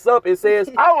woman wakes up and says,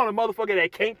 I want a motherfucker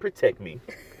that can't protect me.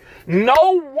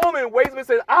 No woman wakes up and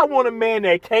says, I want a man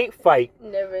that can't fight.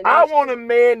 I want a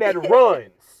man that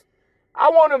runs. I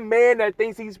want a man that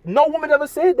thinks he's... No woman ever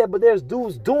said that, but there's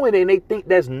dudes doing it and they think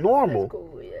that's normal. That's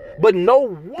cool, yeah. But no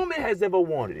woman has ever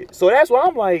wanted it. So that's why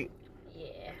I'm like... Yeah,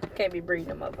 can't be breeding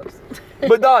them motherfuckers.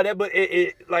 But dog,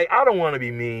 like, I don't want to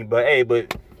be mean, but hey,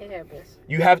 but... It happens.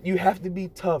 You have to be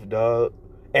tough, dog.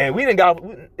 And we didn't got,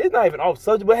 it's not even off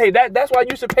subject, but hey, that's why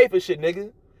you should pay for shit,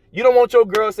 nigga. You don't want your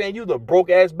girl saying you the broke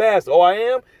ass bastard. Oh, I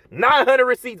am? 900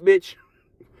 receipts, bitch.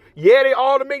 Yeah, they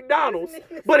all the McDonald's,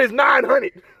 but it's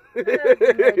 900.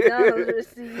 McDonald's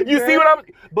receipts, you see what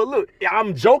but look,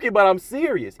 I'm joking, but I'm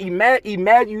serious.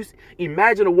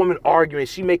 Imagine a woman arguing,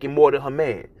 she making more than her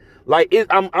man. Like,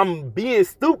 I'm being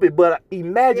stupid, but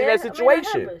imagine that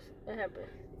situation. It happens.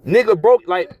 Nigga broke,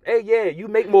 like, hey, yeah, you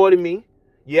make more than me.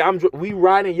 Yeah, we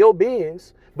riding your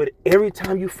Benz, but every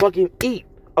time you fucking eat,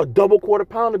 a double quarter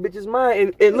pounder, bitch, is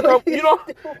mine. And look up, you know,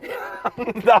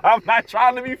 no, I'm not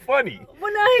trying to be funny. But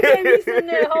now he can't be sitting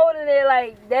there holding it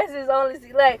like that's his only,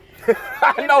 like,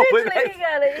 I know, but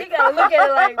he gotta look at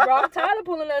it like, bro, I'm tired of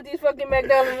pulling out these fucking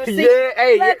McDonald's receipts. Yeah,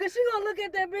 hey. Like, cause she gonna look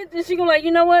at that bitch and she gonna like,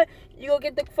 you know what? You gonna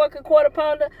get the fucking quarter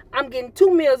pounder, I'm getting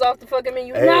 2 meals off the fucking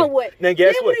menu. Hey, now what? Now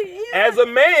guess what? As a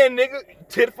man, nigga,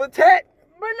 tit for tat.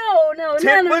 But no, Tit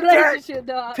not in a for tat. relationship,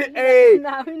 dog. Hey.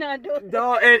 Nah, we not doing that.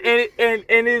 Dog, and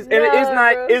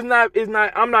it's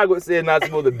not. I'm not gonna say it's not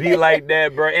supposed to be like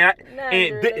that, bro.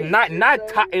 And not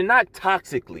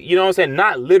toxically. You know what I'm saying?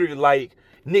 Not literally like,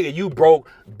 nigga, you broke,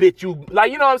 bitch, you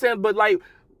like. You know what I'm saying? But like,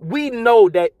 we know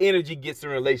that energy gets in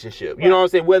a relationship. You know what I'm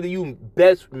saying? Whether you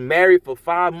best married for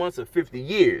 5 months or 50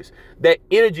 years, that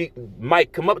energy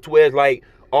might come up to where it's like,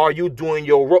 are you doing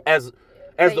your role as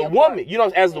the woman? You know,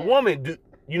 as the woman,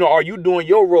 are you doing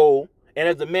your role? And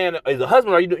as a man, as a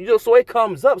husband, are you doing? So it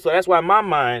comes up. So that's why in my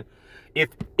mind,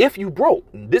 if you broke,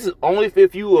 this is only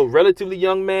if you a relatively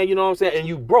young man. You know what I'm saying? And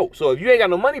you broke. So if you ain't got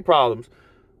no money problems,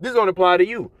 this is gonna apply to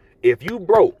you. If you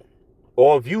broke,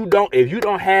 or if you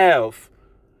don't have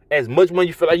as much money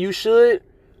you feel like you should,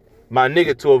 my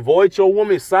nigga, to avoid your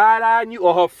woman side-eyeing you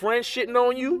or her friend shitting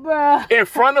on you, bruh, in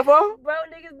front of her. Bro,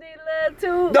 niggas need love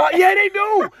too. No, yeah, they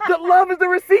do. The love is the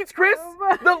receipts, Kris.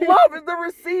 The love is the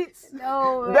receipts.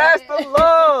 No, man. That's the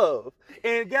love.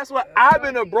 And guess what? I've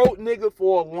been a broke nigga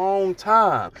for a long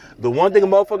time. The one thing a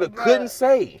motherfucker couldn't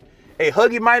say, hey,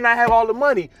 Huggy might not have all the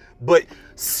money, but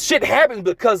shit happens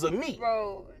because of me.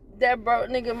 Bro, that broke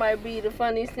nigga might be the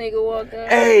funniest nigga walking.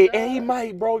 Hey, and he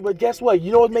might, bro, but guess what?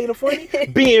 You know what made him funny?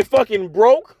 Being fucking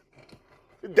broke.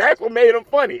 That's what made him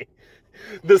funny.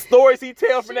 The stories he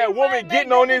tells from that woman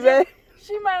getting on his ass.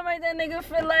 She might make that nigga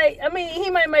feel like, he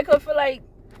might make her feel like,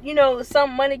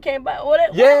 some money came by.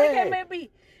 Whatever it may be.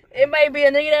 It might be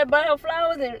a nigga that buy her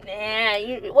flowers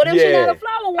and what if she not a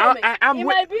flower woman? He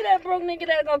might be that broke nigga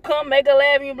that gonna come make her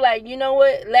laugh and you be like, you know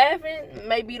what? Laughing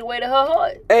may be the way to her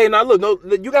heart. Hey, now look, no,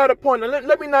 you got a point. Now,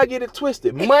 let me not get it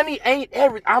twisted. Money ain't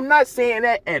everything. I'm not saying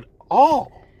that at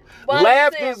all.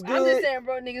 Laughter is good. I'm just saying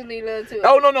broke niggas need love too.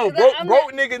 Oh, no.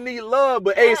 Broke niggas need love,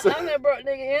 but hey, I'm that broke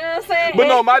nigga, you know what I'm saying? But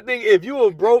no, my thing, if you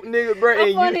a broke nigga, bro,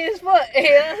 I'm funny as fuck, you know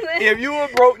what I'm saying? If you a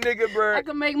broke nigga, bro, I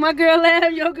can make my girl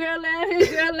laugh, your girl laugh, his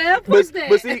girl laugh. But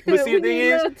see, the thing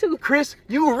is, Kris,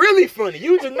 you really funny.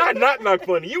 You just not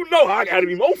funny. You know I gotta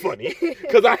be more funny,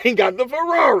 because I ain't got the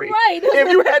Ferrari. Right.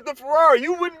 If you had the Ferrari,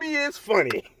 you wouldn't be as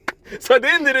funny. So at the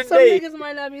end of the Some day, niggas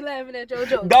might not be laughing at your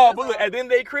jokes. Dog, but look, at the end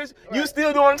of the day, Kris, you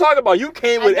still know what I'm talking about. You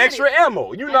came with extra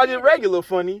ammo. You're not just regular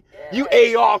funny. You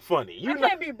AR funny. You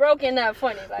can't be broke and not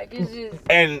funny. Like, it's just...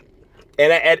 And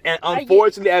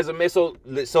unfortunately, as a man,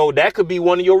 so that could be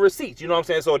one of your receipts. You know what I'm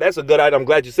saying? So that's a good item. I'm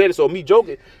glad you said it. So me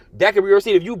joking, that could be your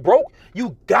receipt. If you broke,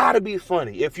 you gotta be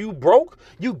funny. If you broke,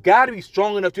 you gotta be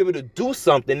strong enough to be able to do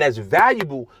something that's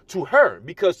valuable to her.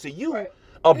 Because to you,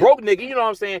 a broke nigga, you know what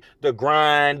I'm saying? The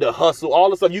grind, the hustle, all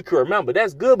the stuff you can remember.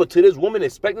 That's good. But to this woman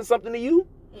expecting something to you,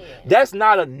 that's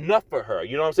not enough for her.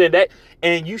 You know what I'm saying? That,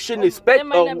 and you shouldn't expect. It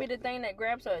might not be the thing that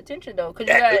grabs her attention though, because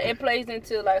it plays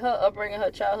into like her upbringing,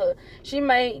 her childhood. She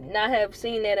might not have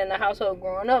seen that in the household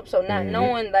growing up, so not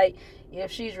knowing like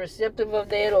if she's receptive of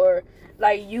that, or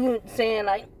like you saying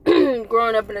like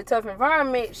growing up in a tough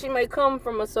environment, she may come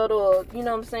from a sort of, you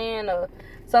know what I'm saying,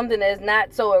 something that's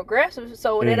not so aggressive.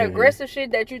 So that aggressive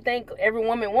shit that you think every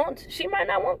woman wants, she might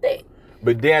not want that.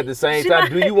 But then at the same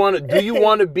time, do you want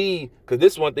to be, because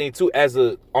this one thing too,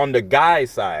 on the guy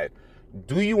side,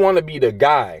 do you want to be the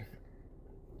guy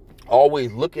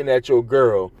always looking at your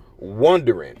girl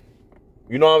wondering,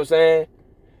 you know what I'm saying?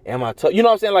 Am I tough? You know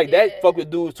what I'm saying? Like that fuck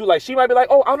with dudes too. Like she might be like,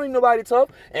 oh, I don't need nobody tough,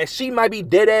 and she might be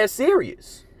dead ass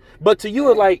serious. But to you,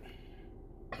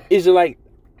 it's like,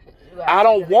 I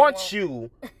don't want you,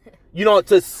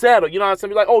 to settle. You know what I'm saying?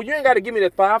 Be like, oh, you ain't got to give me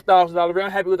that $5,000. I'm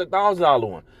happy with the $1,000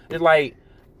 one. It's like,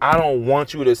 I don't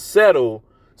want you to settle.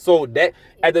 So that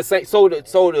at the same,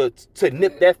 to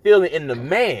nip that feeling in the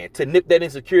man, to nip that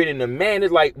insecurity in the man,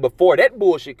 is like before that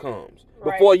bullshit comes.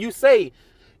 Right. Before you say,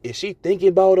 is she thinking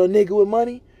about a nigga with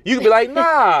money? You can be like,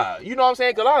 nah. You know what I'm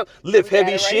saying? Because I lift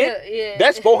heavy shit. Yeah.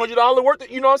 That's $400 worth of,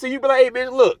 you know what I'm saying? You be like, hey,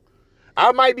 bitch, look,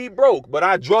 I might be broke, but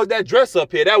I drug that dress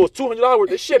up here. That was $200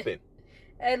 worth of shipping.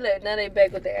 Hey, look, now they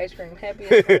back with the ice cream. Happy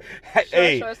as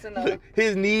hey,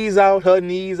 his knees out, her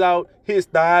knees out, his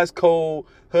thighs cold.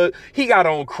 He got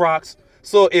on Crocs.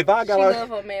 So if I got she love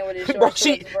her man with his short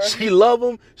shorts, bro. She love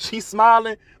him. She's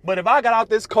smiling. But if I got out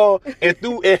this car and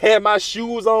had my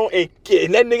shoes on and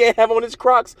that nigga ain't have on his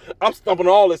Crocs, I'm stumping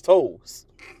all his toes.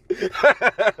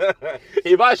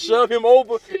 If I shove him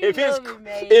over,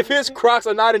 if his Crocs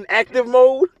are not in active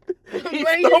mode, he's stumping.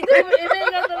 It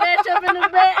ain't got the latch up in the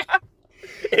back.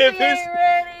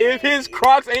 If his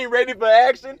Crocs ain't ready for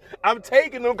action, I'm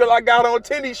taking them because I got on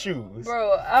tennis shoes.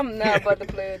 Bro, I'm not about to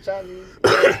play with y'all.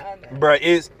 Bro,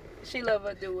 she love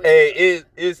her do it. Hey,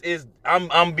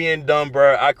 I'm being dumb,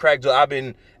 bro. I cracked. I've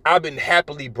been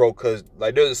happily broke because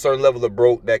like there's a certain level of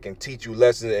broke that can teach you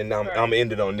lessons, and I'm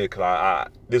ending on this because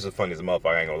this is funny as a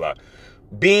motherfucker. I ain't gonna lie.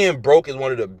 being broke is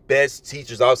one of the best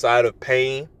teachers outside of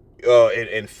pain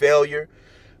and failure,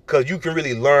 because you can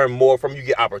really learn more from. You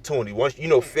get opportunity. Once you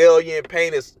know failure and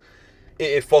pain it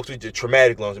fucks with your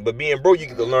traumatic learning, but being broke you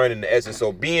get to learn in the essence.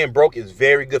 So being broke is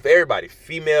very good for everybody,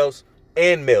 females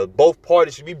and males. Both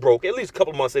parties should be broke at least a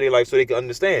couple months of their life so they can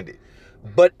understand it.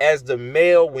 But as the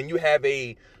male, when you have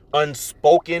a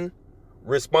unspoken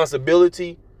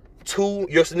responsibility to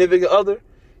your significant other,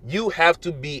 you have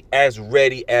to be as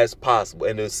ready as possible.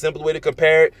 And the simple way to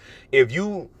compare it, if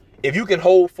you can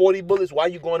hold 40 bullets, why are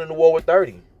you going into war with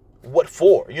 30? What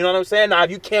for? You know what I'm saying? Now,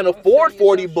 if you can't afford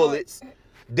 40 bullets,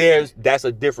 that's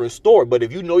a different story. But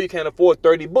if you know you can't afford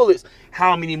 30 bullets,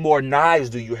 how many more knives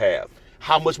do you have?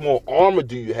 How much more armor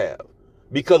do you have?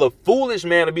 Because a foolish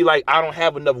man will be like, I don't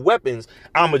have enough weapons,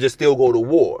 I'ma just still go to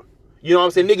war. You know what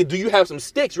I'm saying? Nigga, do you have some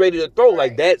sticks ready to throw? Right.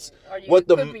 Like that's what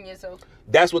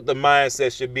that's what the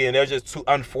mindset should be. And there's just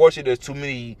unfortunately, there's too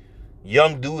many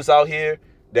young dudes out here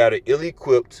that are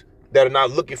ill-equipped, that are not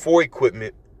looking for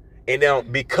equipment. And now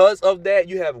because of that,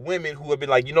 you have women who have been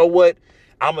like, you know what?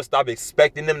 I'm gonna stop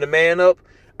expecting them to man up.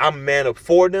 I'm a man up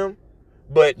for them.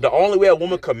 But the only way a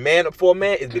woman can man up for a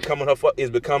man is becoming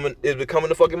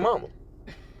the fucking mama.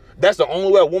 That's the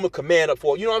only way a woman can man up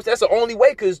for. You know what I'm saying? That's the only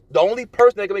way, because the only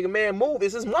person that can make a man move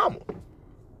is his mama.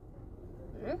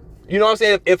 You know what I'm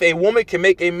saying? If a woman can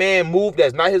make a man move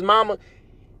that's not his mama,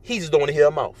 he just don't want to hear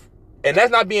her mouth. And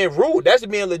that's not being rude. That's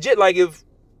just being legit. Like if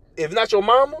not your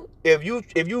mama, if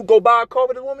you go buy a car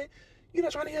for this woman, you're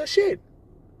not trying to hear her shit.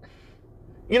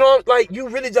 You know, like, you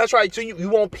really just try to, you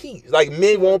want peace. Like,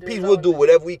 men want peace. We'll do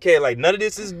whatever we can. Like, none of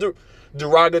this is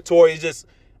derogatory. It's just,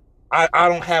 I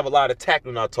don't have a lot of tact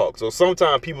when I talk. So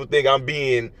sometimes people think I'm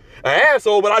being an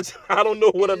asshole, but I don't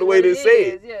know what other way to say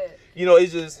it. Yeah. You know,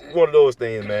 it's just one of those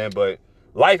things, man. But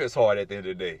life is hard at the end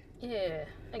of the day. Yeah.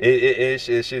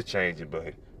 It's changing,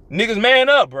 but niggas man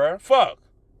up, bro. Fuck.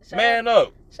 Man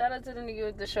up. Shout out to the nigga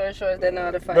with the short shorts that know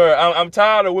how to fight. Bro, I'm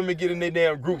tired of women getting in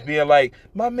their damn groups being like,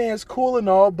 my man's cool and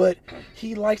all, but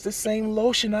he likes the same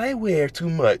lotion I wear too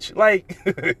much. Like,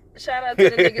 shout out to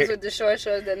the niggas with the short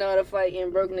shorts that know how to fight,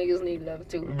 and broke niggas need love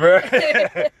too. Bro,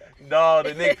 no,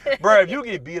 the nigga, bro, if you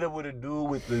get beat up with a dude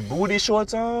with the booty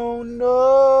shorts on,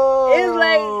 no. It's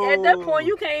like, at that point,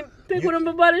 you can't pick with him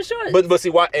about his shorts. But see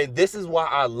why, and this is why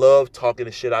I love talking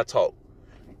the shit I talk.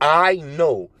 I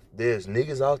know there's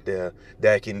niggas out there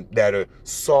that are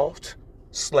soft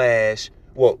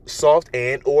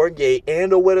and or gay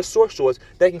and or wear the short shorts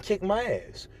that can kick my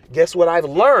ass. Guess what I've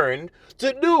learned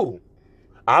to do?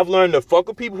 I've learned to fuck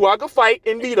with people who I can fight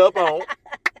and beat up on.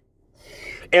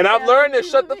 And I've learned to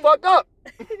shut the fuck up.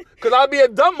 Cause I'll be a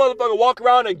dumb motherfucker walk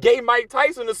around a gay Mike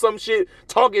Tyson or some shit,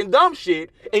 talking dumb shit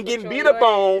and getting beat up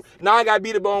on. Now I got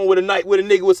beat up on with a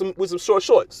nigga with some short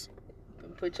shorts.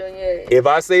 Put you on your ass. If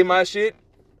I say my shit,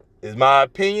 it's my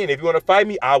opinion. If you want to fight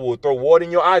me, I will throw water in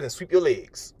your eyes and sweep your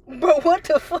legs. But what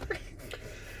the fuck?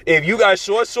 If you got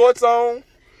short shorts on,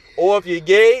 or if you're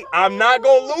gay, I'm not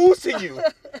going to lose to you.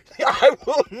 I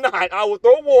will not. I will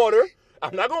throw water.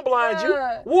 I'm not going to blind you.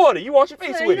 Water. You wash your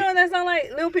face with it. You know, that sound like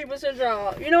little people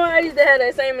syndrome. You know, I used to have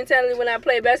that same mentality when I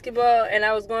played basketball and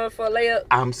I was going for a layup.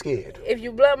 I'm scared. If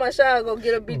you block my shot, I'll go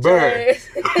get a beat your ass.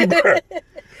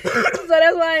 So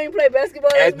that's why I ain't play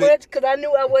basketball as much, because I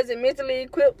knew I wasn't mentally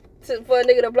equipped for a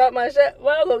nigga to block my shot.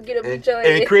 Well, I'll go get a beat your ass.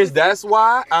 And Kris, that's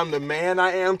why I'm the man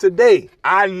I am today.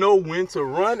 I know when to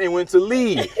run and when to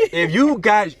leave. If you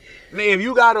got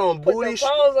on booty,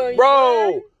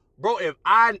 bro, if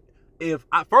I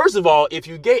first of all, if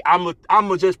you gay,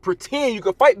 I'ma just pretend you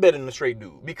can fight better than a straight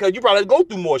dude, because you probably go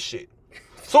through more shit.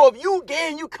 So if you gay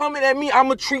and you coming at me,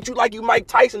 I'ma treat you like you Mike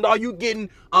Tyson, dog. You getting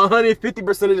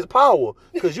 150% of this power,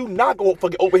 because you not gonna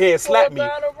fucking overhead slap me.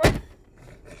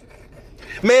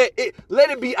 Man, let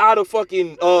it be out of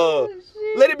fucking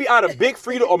let it be out of Big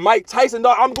Frida or Mike Tyson,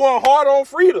 dog. I'm going hard on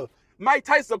Frida. Mike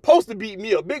Tyson supposed to beat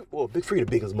me up. Big Frida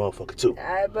big as a motherfucker too.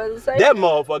 That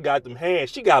motherfucker got them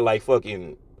hands. She got like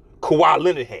fucking Kawhi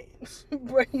Leonard hands.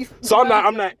 So I'm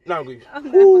not gonna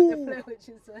play with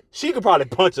you, son. She could probably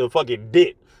punch a fucking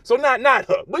dick. So not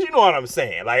her, but you know what I'm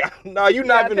saying. Like, no, you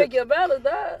not gonna pick your battles,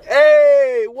 dog.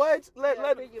 Hey, what?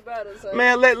 Let pick your battles, son.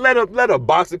 Man, let a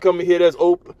boxer come in here that's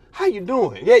open. How you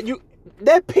doing? Yeah,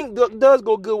 that pink does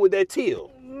go good with that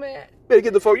teal. Man, better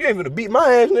get the fuck. You ain't gonna beat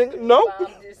my ass, nigga. No. I'm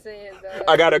just saying, dog.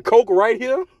 I got a Coke right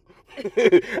here.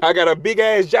 I got a big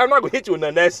ass jacket. I'm not gonna hit you with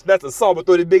nothing. That's assault. But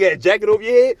throw this big ass jacket over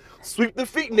your head. Sweep the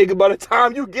feet, nigga. By the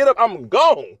time you get up, I'm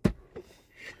gone.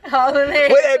 All in there.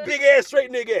 Where that big ass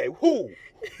straight nigga at? Who?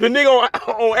 The nigga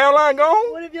on airline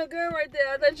gone? What if your girl right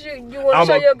there? I thought you want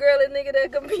to show your girl a nigga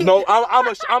that compete. No, I'm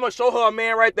gonna show her a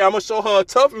man right there. I'm gonna show her a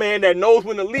tough man that knows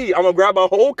when to leave. I'm gonna grab her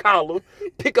whole collar,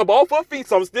 pick up off her feet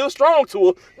so I'm still strong to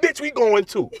her. Bitch, we going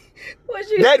too.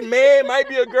 That man might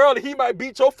be a girl and he might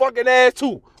beat your fucking ass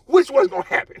too. Which one's gonna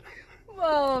happen?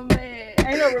 Oh man,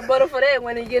 ain't no rebuttal for that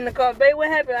when he get in the car. Babe, what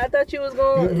happened? I thought you was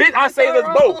going. Bitch, I saved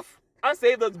us both. I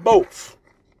saved us both.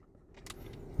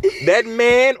 That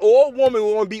man or woman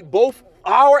will beat both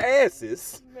our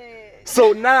asses. Man.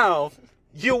 So now,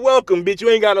 you're welcome, bitch.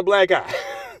 You ain't got a black eye.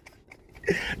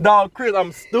 Dog, Kris,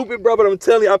 I'm stupid, bro, but I'm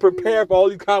telling you, I prepare for all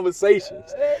these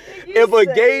conversations. If a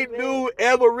gay dude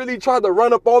ever really tried to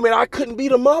run up on me and I couldn't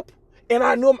beat him up, and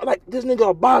I knew him, like, this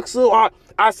nigga a boxer, or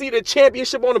I see the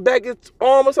championship on the back of his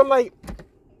arm or something, like,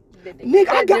 nigga,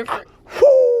 I got...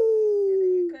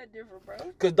 You cut different, bro.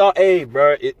 Cause, dog, hey,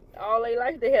 bro, all they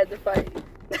life, they had to fight.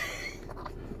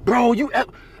 Bro,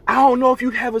 I don't know if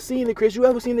you ever seen it, Kris. You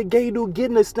ever seen a gay dude get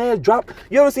in the stands, drop?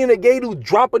 You ever seen a gay dude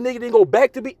drop a nigga, then go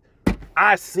back to be?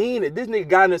 I seen it. This nigga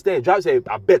got in the stands, drop, say,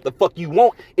 I bet the fuck you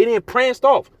won't. It then pranced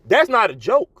off. That's not a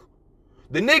joke.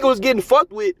 The nigga was getting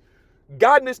fucked with,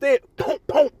 got in the stand, boom,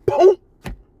 boom, boom.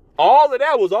 All of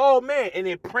that was all man, and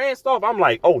then pranced off. I'm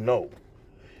like, oh no.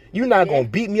 You not gonna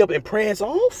beat me up and prance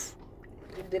off?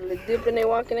 Did a dip and they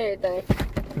walking everything.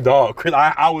 Dog, Kris,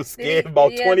 I was scared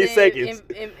about 20 seconds.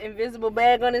 Invisible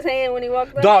bag on his hand when he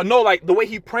walked up? Dog, no, like the way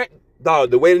he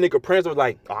the way the nigga pranced was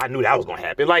like, oh, I knew that was gonna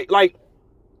happen. Like.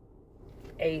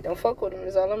 Hey, don't fuck with him,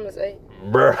 that's all I'm gonna say.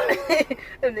 Bruh.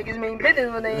 Them niggas mean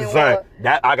business when they ain't Son, walk.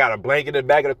 that I got a blanket in the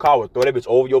back of the car, would throw that bitch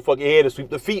over your fucking head and sweep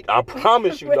the feet. I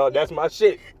promise you, dog, that's my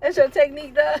shit. That's your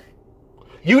technique, dog.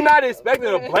 You not expecting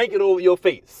a blanket over your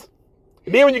face.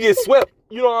 Then when you get swept,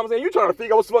 you know what I'm saying? You trying to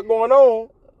figure out what's fuck going on.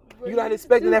 You not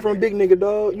expecting that from a big nigga,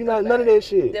 dog. You not none of that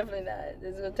shit. Definitely not.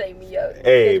 This is gonna take me out.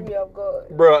 Hey, Catch me off guard.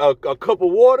 Bro, a cup of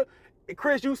water.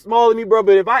 Kris, you smaller than me, bro.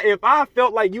 But if I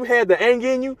felt like you had the anger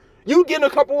in you, you getting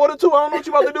a cup of water too. I don't know what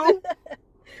you about to do.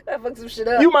 I fuck some shit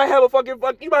up. You might have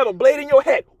you might have a blade in your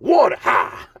hat. Water,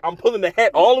 ha! I'm pulling the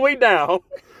hat all the way down,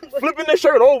 flipping the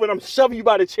shirt over, and I'm shoving you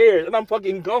by the chairs, and I'm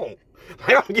fucking gone.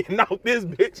 Like I'm getting out this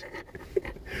bitch.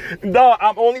 Dog,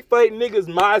 I'm only fighting niggas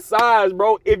my size,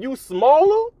 bro. If you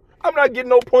smaller, I'm not getting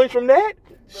no points from that.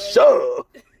 Shove.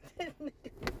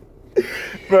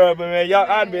 Bro, but man, y'all,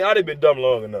 I'd have been dumb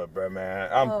long enough, bro, man.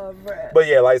 But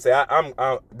yeah, like I say, I'm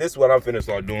this is what I'm finna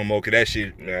start doing more, cause that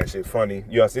shit, man, that shit funny.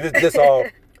 You know what I'm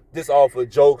saying? This all for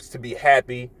jokes, to be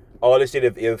happy, all this shit.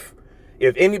 If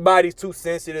anybody's too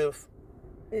sensitive,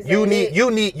 you need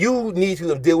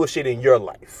to deal with shit in your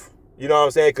life. You know what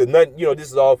I'm saying? Cause nothing, you know, this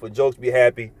is all for jokes, be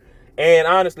happy. And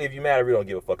honestly, if you're mad, I really don't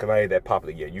give a fuck, cause I ain't that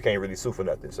popular yet. You can't really sue for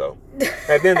nothing. So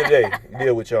at the end of the day,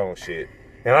 deal with your own shit.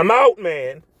 And I'm out,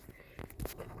 man.